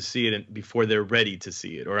have to see it before they're ready to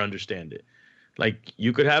see it or understand it? Like,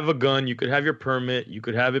 you could have a gun, you could have your permit, you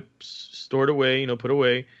could have it stored away, put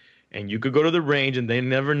away, and you could go to the range and they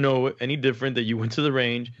never know any different that you went to the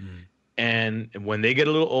range. Mm. And when they get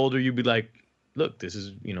a little older, you'd be like, look, this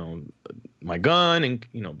is, my gun and,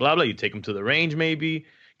 blah, blah. You take them to the range maybe in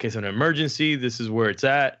case of an emergency. This is where it's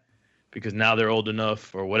at. Because now they're old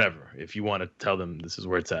enough or whatever, if you want to tell them this is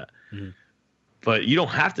where it's at. Mm-hmm. But you don't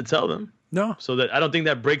have to tell them. No. So that I don't think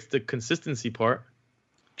that breaks the consistency part.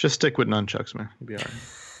 Just stick with nunchucks, man. You'll be all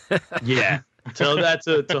right. Yeah. Tell that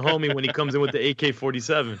to homie when he comes in with the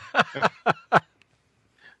AK-47.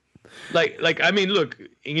 like I mean, look,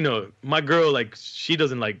 my girl, like, she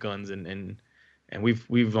doesn't like guns and we've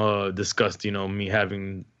discussed, me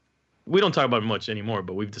having, we don't talk about it much anymore,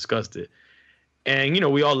 but we've discussed it. And,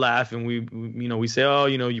 we all laugh and we say, oh,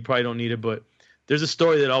 you probably don't need it. But there's a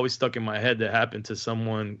story that always stuck in my head that happened to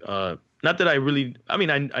someone. Not that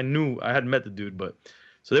I knew I hadn't met the dude, but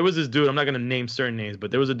so there was this dude. I'm not going to name certain names, but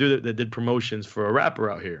there was a dude that did promotions for a rapper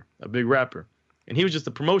out here, a big rapper. And he was just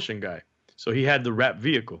a promotion guy. So he had the rap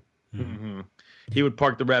vehicle. Mm-hmm. He would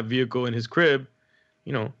park the rap vehicle in his crib,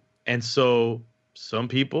 And so some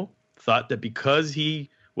people thought that because he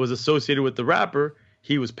was associated with the rapper,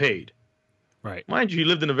 he was paid. Right. Mind you, he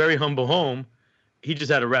lived in a very humble home. He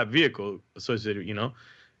just had a rap vehicle associated,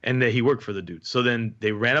 and that he worked for the dude. So then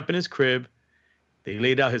they ran up in his crib. They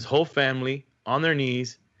laid out his whole family on their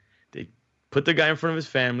knees. They put the guy in front of his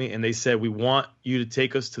family, and they said, we want you to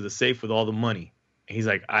take us to the safe with all the money. And he's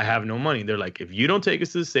like, I have no money. They're like, if you don't take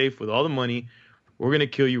us to the safe with all the money, we're going to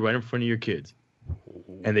kill you right in front of your kids.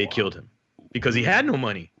 And they killed him because he had no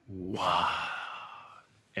money. Wow.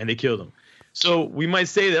 And they killed him. So we might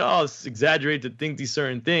say that, oh, it's exaggerated to think these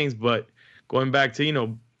certain things, but going back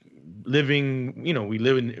to, living,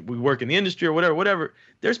 we work in the industry or whatever,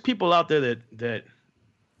 there's people out there that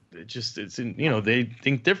they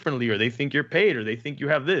think differently, or they think you're paid, or they think you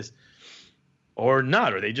have this or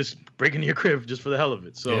not, or they just break into your crib just for the hell of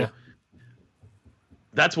it. So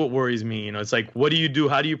that's what worries me. It's like, what do you do?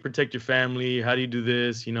 How do you protect your family? How do you do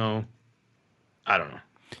this? I don't know.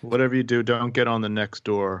 Whatever you do, don't get on the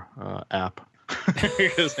Nextdoor app.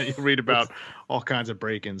 Because then you read about all kinds of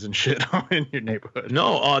break-ins and shit in your neighborhood.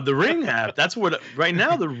 No, the Ring app. That's what right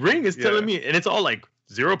now the Ring is telling me, and it's all like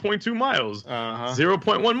 0.2 miles,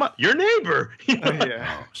 0.1 mile. Your neighbor.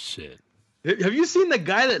 Yeah. Oh shit. Have you seen the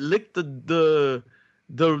guy that licked the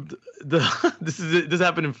this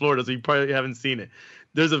happened in Florida, so you probably haven't seen it.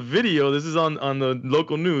 There's a video. This is on the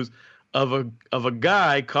local news of a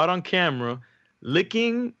guy caught on camera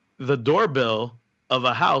licking the doorbell of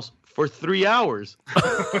a house for 3 hours.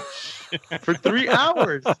 For 3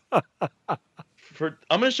 hours. I'm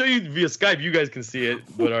gonna show you via Skype. You guys can see it,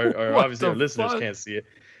 but our obviously our listeners can't see it.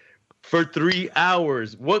 For 3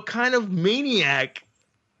 hours. What kind of maniac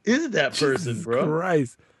is that person, Jesus bro?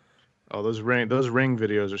 Christ. Oh, those ring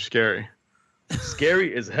videos are scary.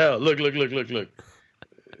 Scary as hell. Look.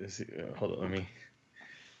 Let's see. Hold on, let me.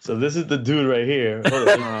 So this is the dude right here. Hold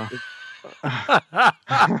on.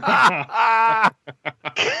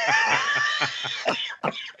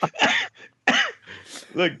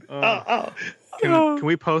 Look. Can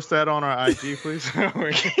we post that on our IG, please? You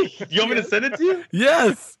want me to send it to you?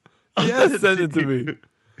 Yes. Yes, send it to me.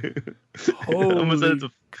 I'm gonna send it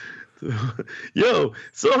to. Yo,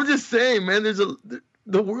 so I'm just saying, man.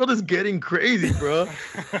 The world is getting crazy, bro.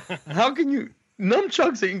 How can you?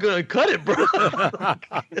 Nunchucks ain't gonna cut it, bro.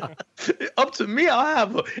 Up to me, I'll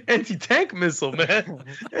have an anti-tank missile, man.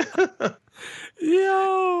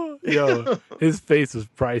 Yo, his face was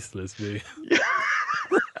priceless, man.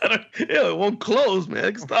 It won't close,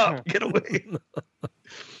 man. Stop. Get away.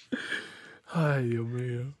 Ay, Dios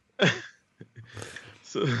mío.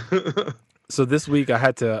 So this week I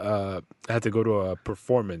had to go to a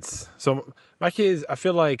performance. So my kids, I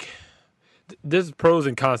feel like there's pros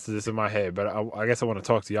and cons to this in my head, but I guess I want to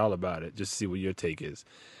talk to y'all about it just to see what your take is.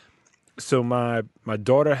 So my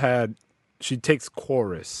daughter she takes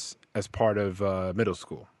chorus as part of middle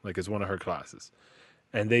school, like it's one of her classes,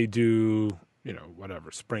 and they do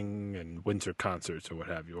whatever spring and winter concerts or what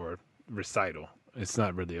have you, or recital. It's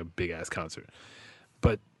not really a big ass concert,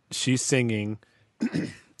 but she's singing,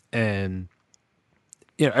 and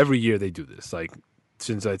every year they do this. Like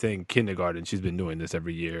since I think kindergarten, she's been doing this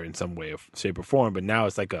every year in some way, shape, or form. But now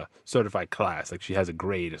it's like a certified class. Like she has a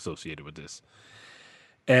grade associated with this.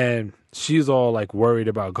 And she's all like worried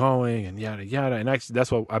about going and yada yada. And actually,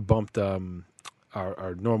 that's why I bumped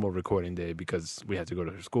our normal recording day, because we had to go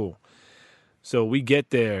to her school. So we get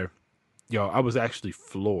there, I was actually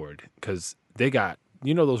floored, because they got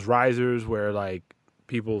those risers where like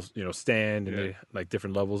people stand and they like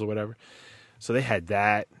different levels or whatever. So they had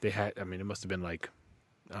that. They had, it must have been like,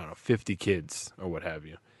 I don't know, 50 kids or what have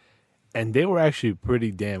you. And they were actually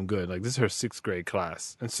pretty damn good. Like this is her 6th grade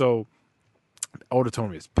class. And so the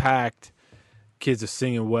auditorium is packed. Kids are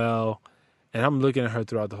singing well. And I'm looking at her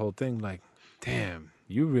throughout the whole thing like, damn,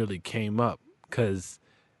 you really came up. Because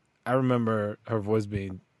I remember her voice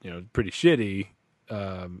being, pretty shitty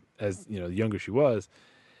as, the younger she was.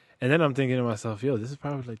 And then I'm thinking to myself, this is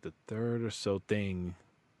probably like the 3rd or so thing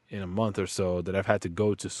in a month or so that I've had to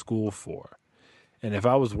go to school for. And if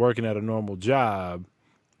I was working at a normal job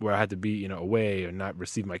where I had to be, away or not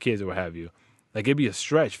receive my kids or what have you, like it'd be a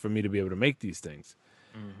stretch for me to be able to make these things.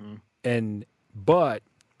 Mm-hmm.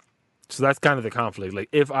 So that's kind of the conflict. Like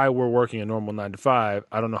if I were working a normal 9 to 5,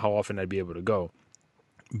 I don't know how often I'd be able to go.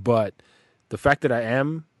 But the fact that I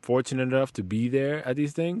am fortunate enough to be there at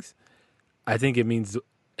these things, I think it means,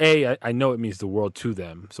 I know it means the world to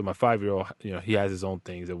them. So my 5-year-old, he has his own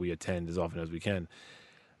things that we attend as often as we can.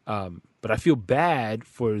 But I feel bad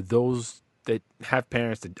for those that have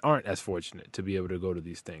parents that aren't as fortunate to be able to go to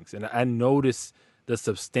these things. And I notice the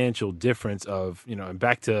substantial difference of, and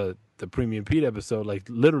back to the Premium Pete episode, like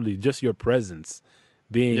literally just your presence,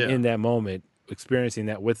 being in that moment, experiencing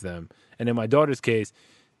that with them. And in my daughter's case,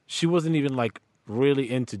 she wasn't even like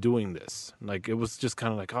really into doing this. Like it was just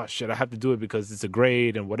kind of like, oh shit, I have to do it because it's a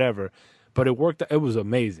grade and whatever. But it worked. It was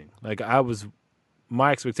amazing. Like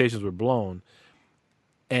my expectations were blown.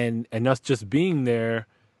 And us just being there,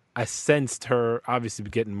 I sensed her obviously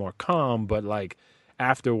getting more calm, but like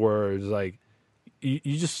afterwards, like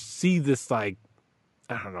you just see this, like,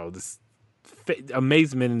 I don't know, this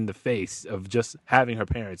amazement in the face of just having her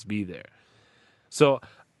parents be there. So,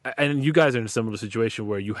 and you guys are in a similar situation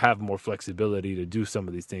where you have more flexibility to do some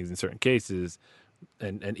of these things in certain cases.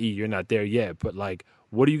 And E, you're not there yet, but like,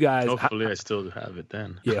 what do you guys? Hopefully, I still have it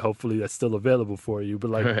then. Yeah, hopefully that's still available for you.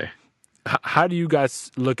 But like, Right. how do you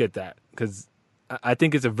guys look at that? Because I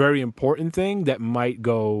think it's a very important thing that might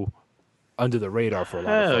go under the radar for a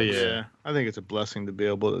lot of Hell folks. yeah. I think it's a blessing to be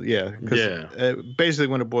able to, because basically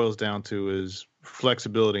what it boils down to is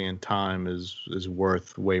flexibility and time is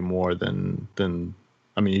worth way more than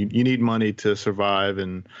I mean, you need money to survive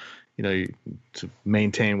and, to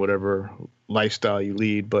maintain whatever lifestyle you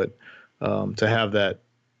lead, but to have that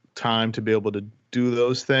time to be able to do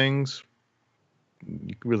those things,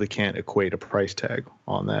 you really can't equate a price tag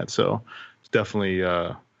on that. So it's definitely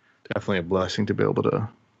a blessing to be able to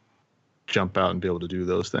jump out and be able to do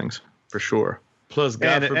those things for sure. Plus,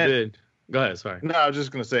 God forbid. Go ahead. Sorry. No, I was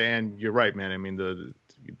just gonna say, and you're right, man. I mean, the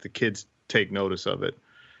kids take notice of it.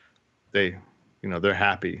 They're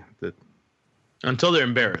happy that Until they're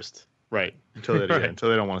embarrassed. right until they Right. until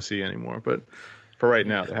they don't want to see you anymore. But for right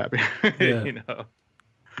now, they're happy. Yeah.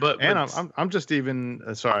 But I'm just even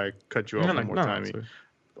sorry I cut you off one more time.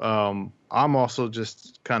 sorry. I'm also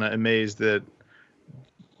just kind of amazed that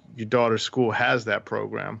your daughter's school has that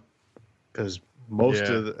program, because most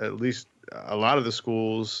at least a lot of the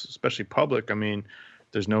schools, especially public, I mean,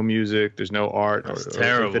 there's no music, there's no art. That's or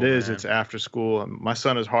terrible, if it is, man. it's after school. My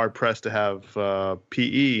son is hard pressed to have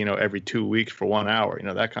PE, every 2 weeks for 1 hour,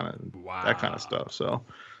 that kind of stuff. So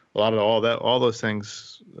a lot of all those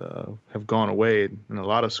things have gone away in a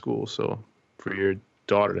lot of schools. So for your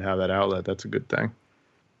daughter to have that outlet, that's a good thing.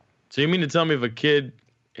 So you mean to tell me if a kid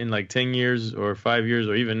in like 10 years or 5 years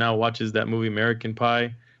or even now watches that movie American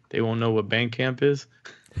Pie, they won't know what band camp is?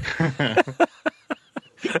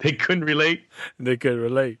 They couldn't relate? They could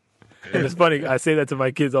relate. And it's funny, I say that to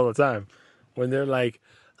my kids all the time. When they're like,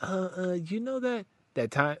 you know that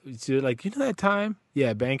time? So like, you know that time?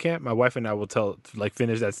 Yeah, band camp. My wife and I will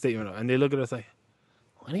finish that statement. And they look at us like,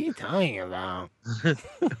 what are you talking about?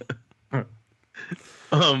 But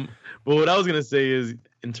what I was gonna say is,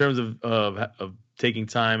 in terms of taking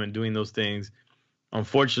time and doing those things,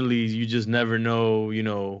 unfortunately, you just never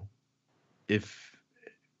know, if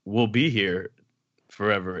we'll be here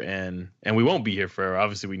forever, and we won't be here forever.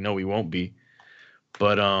 Obviously, we know we won't be,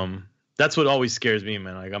 but that's what always scares me,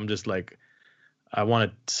 man. Like, I'm just like, I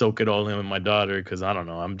want to soak it all in with my daughter, because I don't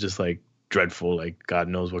know, I'm just like dreadful. Like, God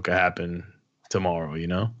knows what could happen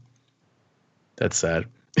tomorrow. That's sad.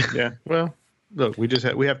 Yeah. Well, look, we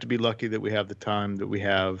have to be lucky that we have the time that we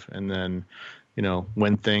have, and then,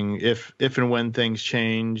 if and when things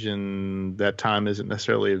change and that time isn't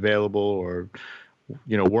necessarily available, or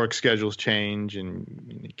work schedules change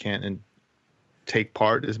and you can't take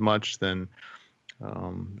part as much, then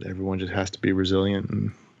everyone just has to be resilient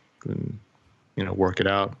and work it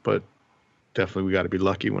out. But definitely we got to be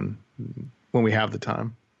lucky when we have the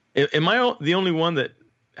time. Am I the only one that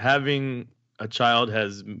having a child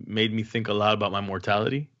has made me think a lot about my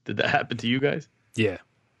mortality? Did that happen to you guys? Yeah,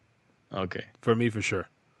 Okay. for me, for sure.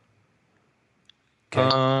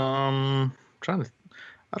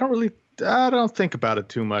 I don't think about it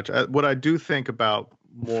too much. What I do think about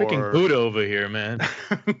more, Freaking Buddha over here, man.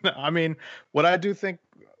 I mean, what I do think,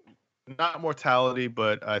 not mortality,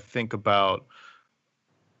 but I think about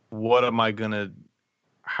what am I gonna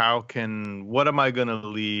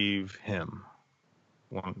leave him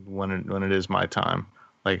when it is my time?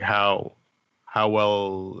 Like how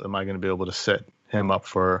well am I gonna be able to set him up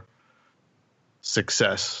for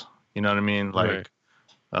success? You know what I mean? Like,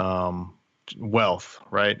 wealth,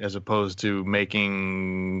 right? As opposed to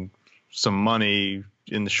making some money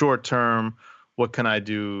in the short term. What can I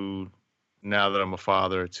do now that I'm a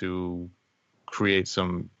father to create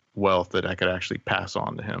some wealth that I could actually pass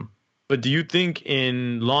on to him? But do you think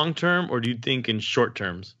in long term, or do you think in short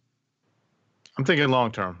terms? I'm thinking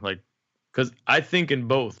long term. Like, Because I think in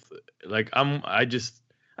both. Like, this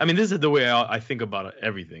is the way I think about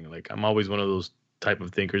everything. Like, I'm always one of those type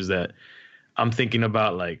of thinkers that I'm thinking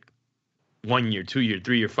about, like, 1 year, 2 year,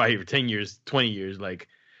 3 year, 5 year, 10 years, 20 years. Like,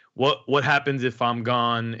 what happens if I'm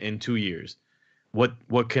gone in 2 years?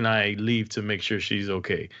 What can I leave to make sure she's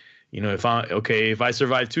okay? If I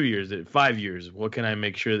survive 2 years, 5 years, what can I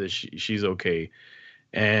make sure that she's okay?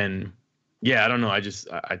 And yeah, I don't know. I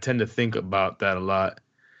tend to think about that a lot.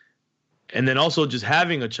 And then also just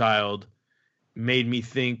having a child made me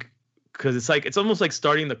think, because it's almost like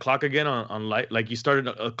starting the clock again on life. Like, you started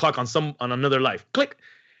a clock on another life, click.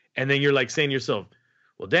 And then you're like saying to yourself,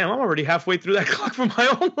 well, damn, I'm already halfway through that clock for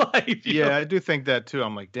my own life. you Yeah, know? I do think that too.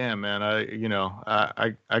 I'm like, damn, man,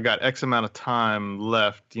 I got X amount of time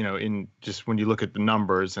left, in just when you look at the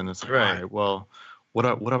numbers, and it's like, Right. all right, well, what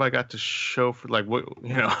have I got to show for, like, what,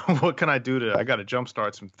 what can I do I got to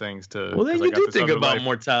jumpstart some things to. Well, then 'cause I you got do this think other about life.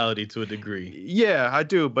 mortality to a degree. Yeah, I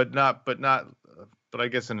do, but I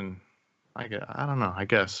guess I don't know, I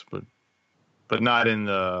guess, but not in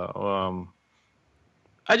the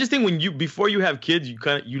I just think before you have kids,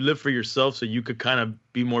 you live for yourself, so you could kind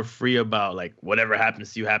of be more free about like whatever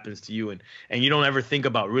happens to you, and you don't ever think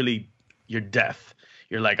about really your death.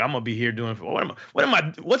 You're like, I'm gonna be here doing when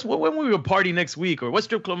we go party next week, or what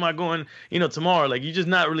strip club am I going, tomorrow? Like you're just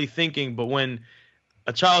not really thinking. But when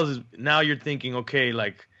a child is now, you're thinking, okay,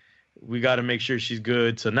 like we got to make sure she's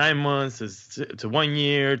good to 9 months, to 1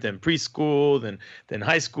 year, then preschool, then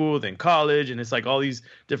high school, then college, and it's like all these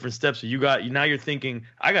different steps. So now you're thinking,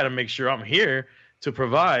 I got to make sure I'm here to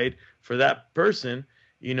provide for that person,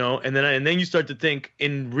 and then you start to think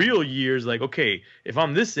in real years, like, okay, if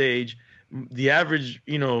I'm this age, the average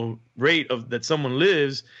rate of that someone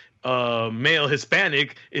lives, male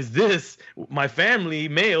Hispanic, is this. My family,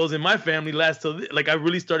 males in my family last till like I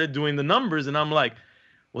really started doing the numbers, and I'm like,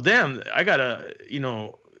 well, damn, I gotta,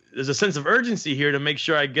 there's a sense of urgency here to make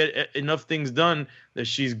sure I get enough things done that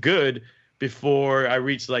she's good before I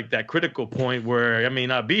reach like that critical point where I may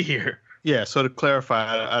not be here. Yeah, so to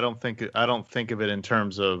clarify, I don't think of it in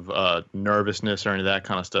terms of nervousness or any of that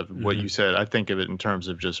kind of stuff. What you said, I think of it in terms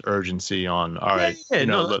of just urgency on. All right,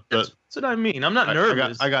 that's what I mean. I'm not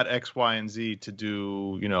nervous. I got X, Y, and Z to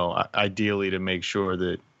do. Ideally to make sure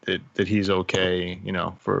that he's okay.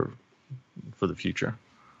 For the future.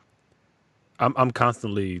 I'm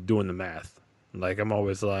constantly doing the math. Like I'm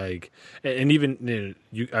always like, and even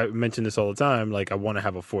I mention this all the time. Like I want to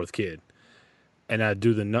have a fourth kid, and I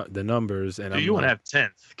do the numbers. And you want to have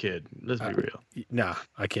 10th kid? Let's be real. Nah,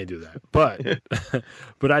 I can't do that. But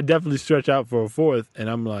but I definitely stretch out for a fourth, and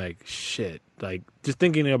I'm like, shit. Like just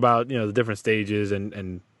thinking about the different stages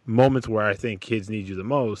and moments where I think kids need you the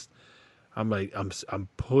most. I'm like I'm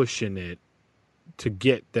pushing it to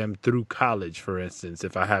get them through college. For instance,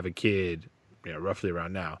 if I have a kid, roughly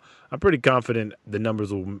around now, I'm pretty confident the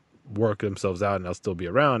numbers will work themselves out, and I'll still be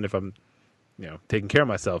around if I'm, taking care of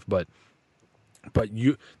myself. But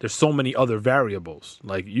there's so many other variables.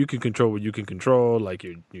 Like you can control what you can control, like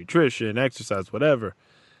your nutrition, exercise, whatever.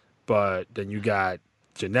 But then you got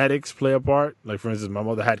genetics play a part. Like for instance, my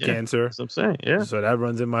mother had cancer. That's what I'm saying. Yeah. So that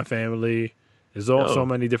runs in my family. There's so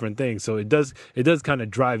many different things. So it does kind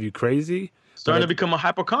of drive you crazy. Starting to become a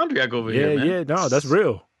hypochondriac over here, man. Yeah, no, that's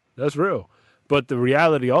real. That's real. But the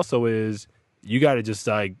reality also is you got to just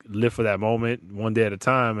like live for that moment one day at a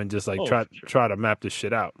time and just like try to map this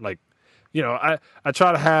shit out. Like, I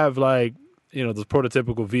try to have like, those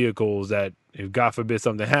prototypical vehicles that if God forbid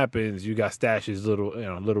something happens, you got stashes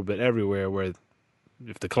a little bit everywhere where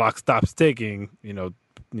if the clock stops ticking,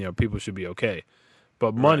 people should be okay.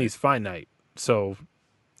 But money's finite. So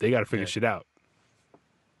they got to figure shit out.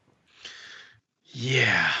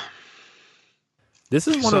 Yeah. This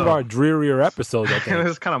is one of our drearier episodes, I think. It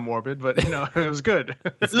was kind of morbid, but it was good.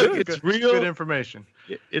 Look, it's real. Good information.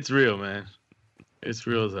 It's real, man. It's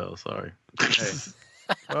real as hell. Sorry. Hey.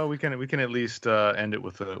 Well, we can at least end it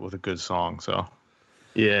with a good song. So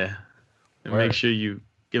yeah, and make sure you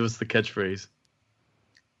give us the catchphrase.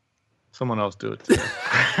 Someone else do it.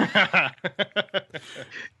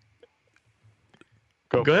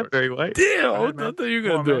 Go ahead, Barry White. Damn, I thought you were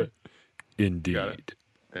gonna do it. Indeed.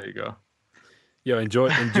 There you go. Yo, enjoy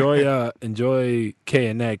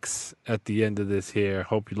KNX at the end of this here.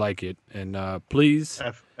 Hope you like it, and please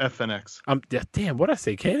FNX. Damn, what I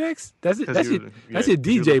say? KNX? That's it. That's your you're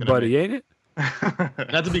DJ buddy, ain't it?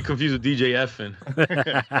 Not to be confused with DJ Effin.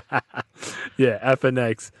 Yeah,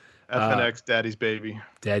 FNX. FNX, Daddy's Baby.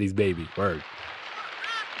 Daddy's Baby. Word.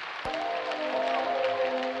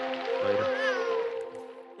 Later.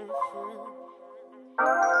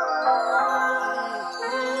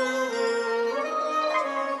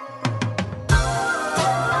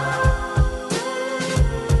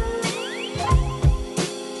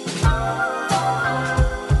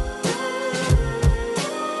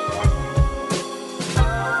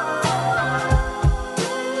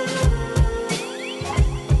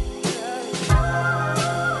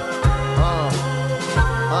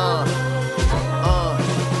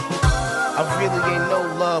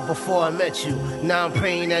 before I met you. Now I'm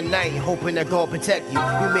praying at night, hoping that God protect you.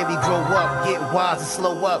 You made me grow up, get wise and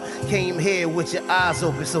slow up. Came here with your eyes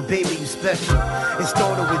open, so baby, you special. It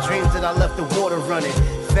started with dreams that I left the water running.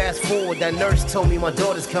 Fast forward, that nurse told me my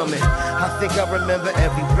daughter's coming. I think I remember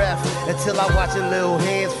every breath until I watch your little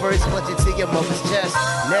hands first clutch it to your mother's chest.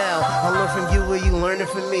 Now I learn from you where you learning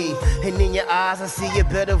from me, and in your eyes I see a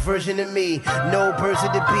better version of me. No birds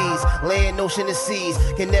of the bees, laying ocean of seas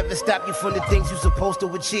can never stop you from the things you're supposed to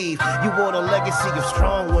achieve. You want a legacy of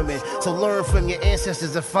strong women, so learn from your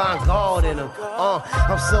ancestors and find God in them.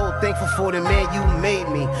 I'm so thankful for the man you made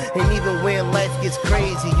me, and even when life gets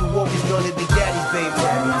crazy, you always gonna be daddy's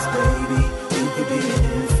baby. Daddy's baby, you could be an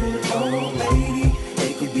infant, old lady.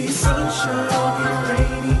 It could be sunshine or get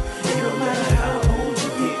rainy. It don't matter how old you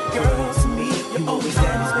get, girl, to me, you're always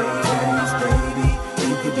daddy's baby. Daddy's baby,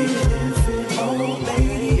 you could be an infant, old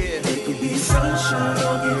lady. It could be sunshine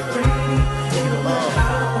or get rainy. It don't matter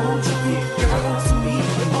how old you get, girl, to me,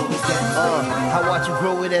 you're always daddy's baby. I watch you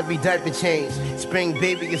grow with every diaper change. Spring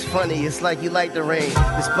baby is funny, it's like you like the rain.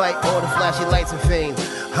 Despite all the flashy lights and fame,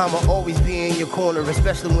 I'ma always be in your corner,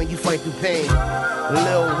 especially when you fight through pain.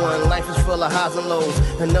 Little one, life is full of highs and lows,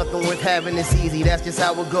 and nothing worth having is easy, that's just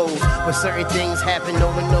how it goes. But certain things happen, no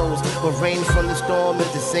one knows. But rain from the storm is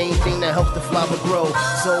the same thing that helps the flower grow.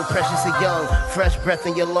 So precious and young, fresh breath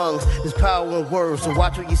in your lungs. There's power in words, so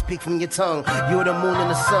watch what you speak from your tongue. You're the moon and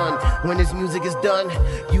the sun. When this music is done,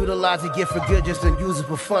 utilize it, get for good, just don't use it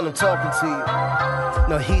for fun. I'm talking to you.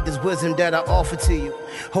 Now heed this wisdom that I offer to you.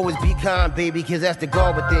 Always be kind, baby, cause that's the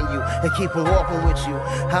God within you. And keep on walking with you.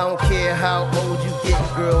 I don't care how old you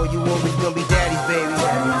get, girl, you always gonna be daddy's baby.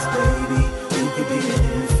 Daddy's baby, you could be an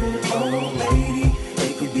infant, old lady.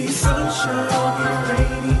 It could be sunshine or get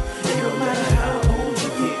rainy. It don't matter how old you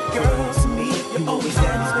get, girl, to me, you're always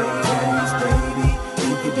daddy's baby. Daddy's baby,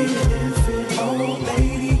 you could be an infant, old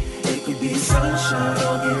lady. It could be sunshine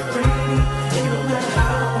or get rainy. It don't matter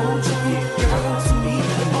how old you get, girl, to me,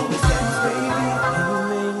 you're always daddy's baby. You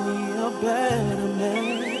made me a better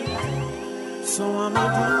man, so I'ma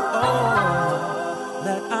do all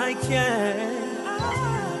that I can,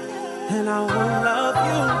 and I will love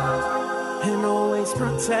you and always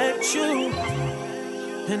protect you,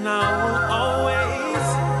 and I will always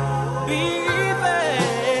be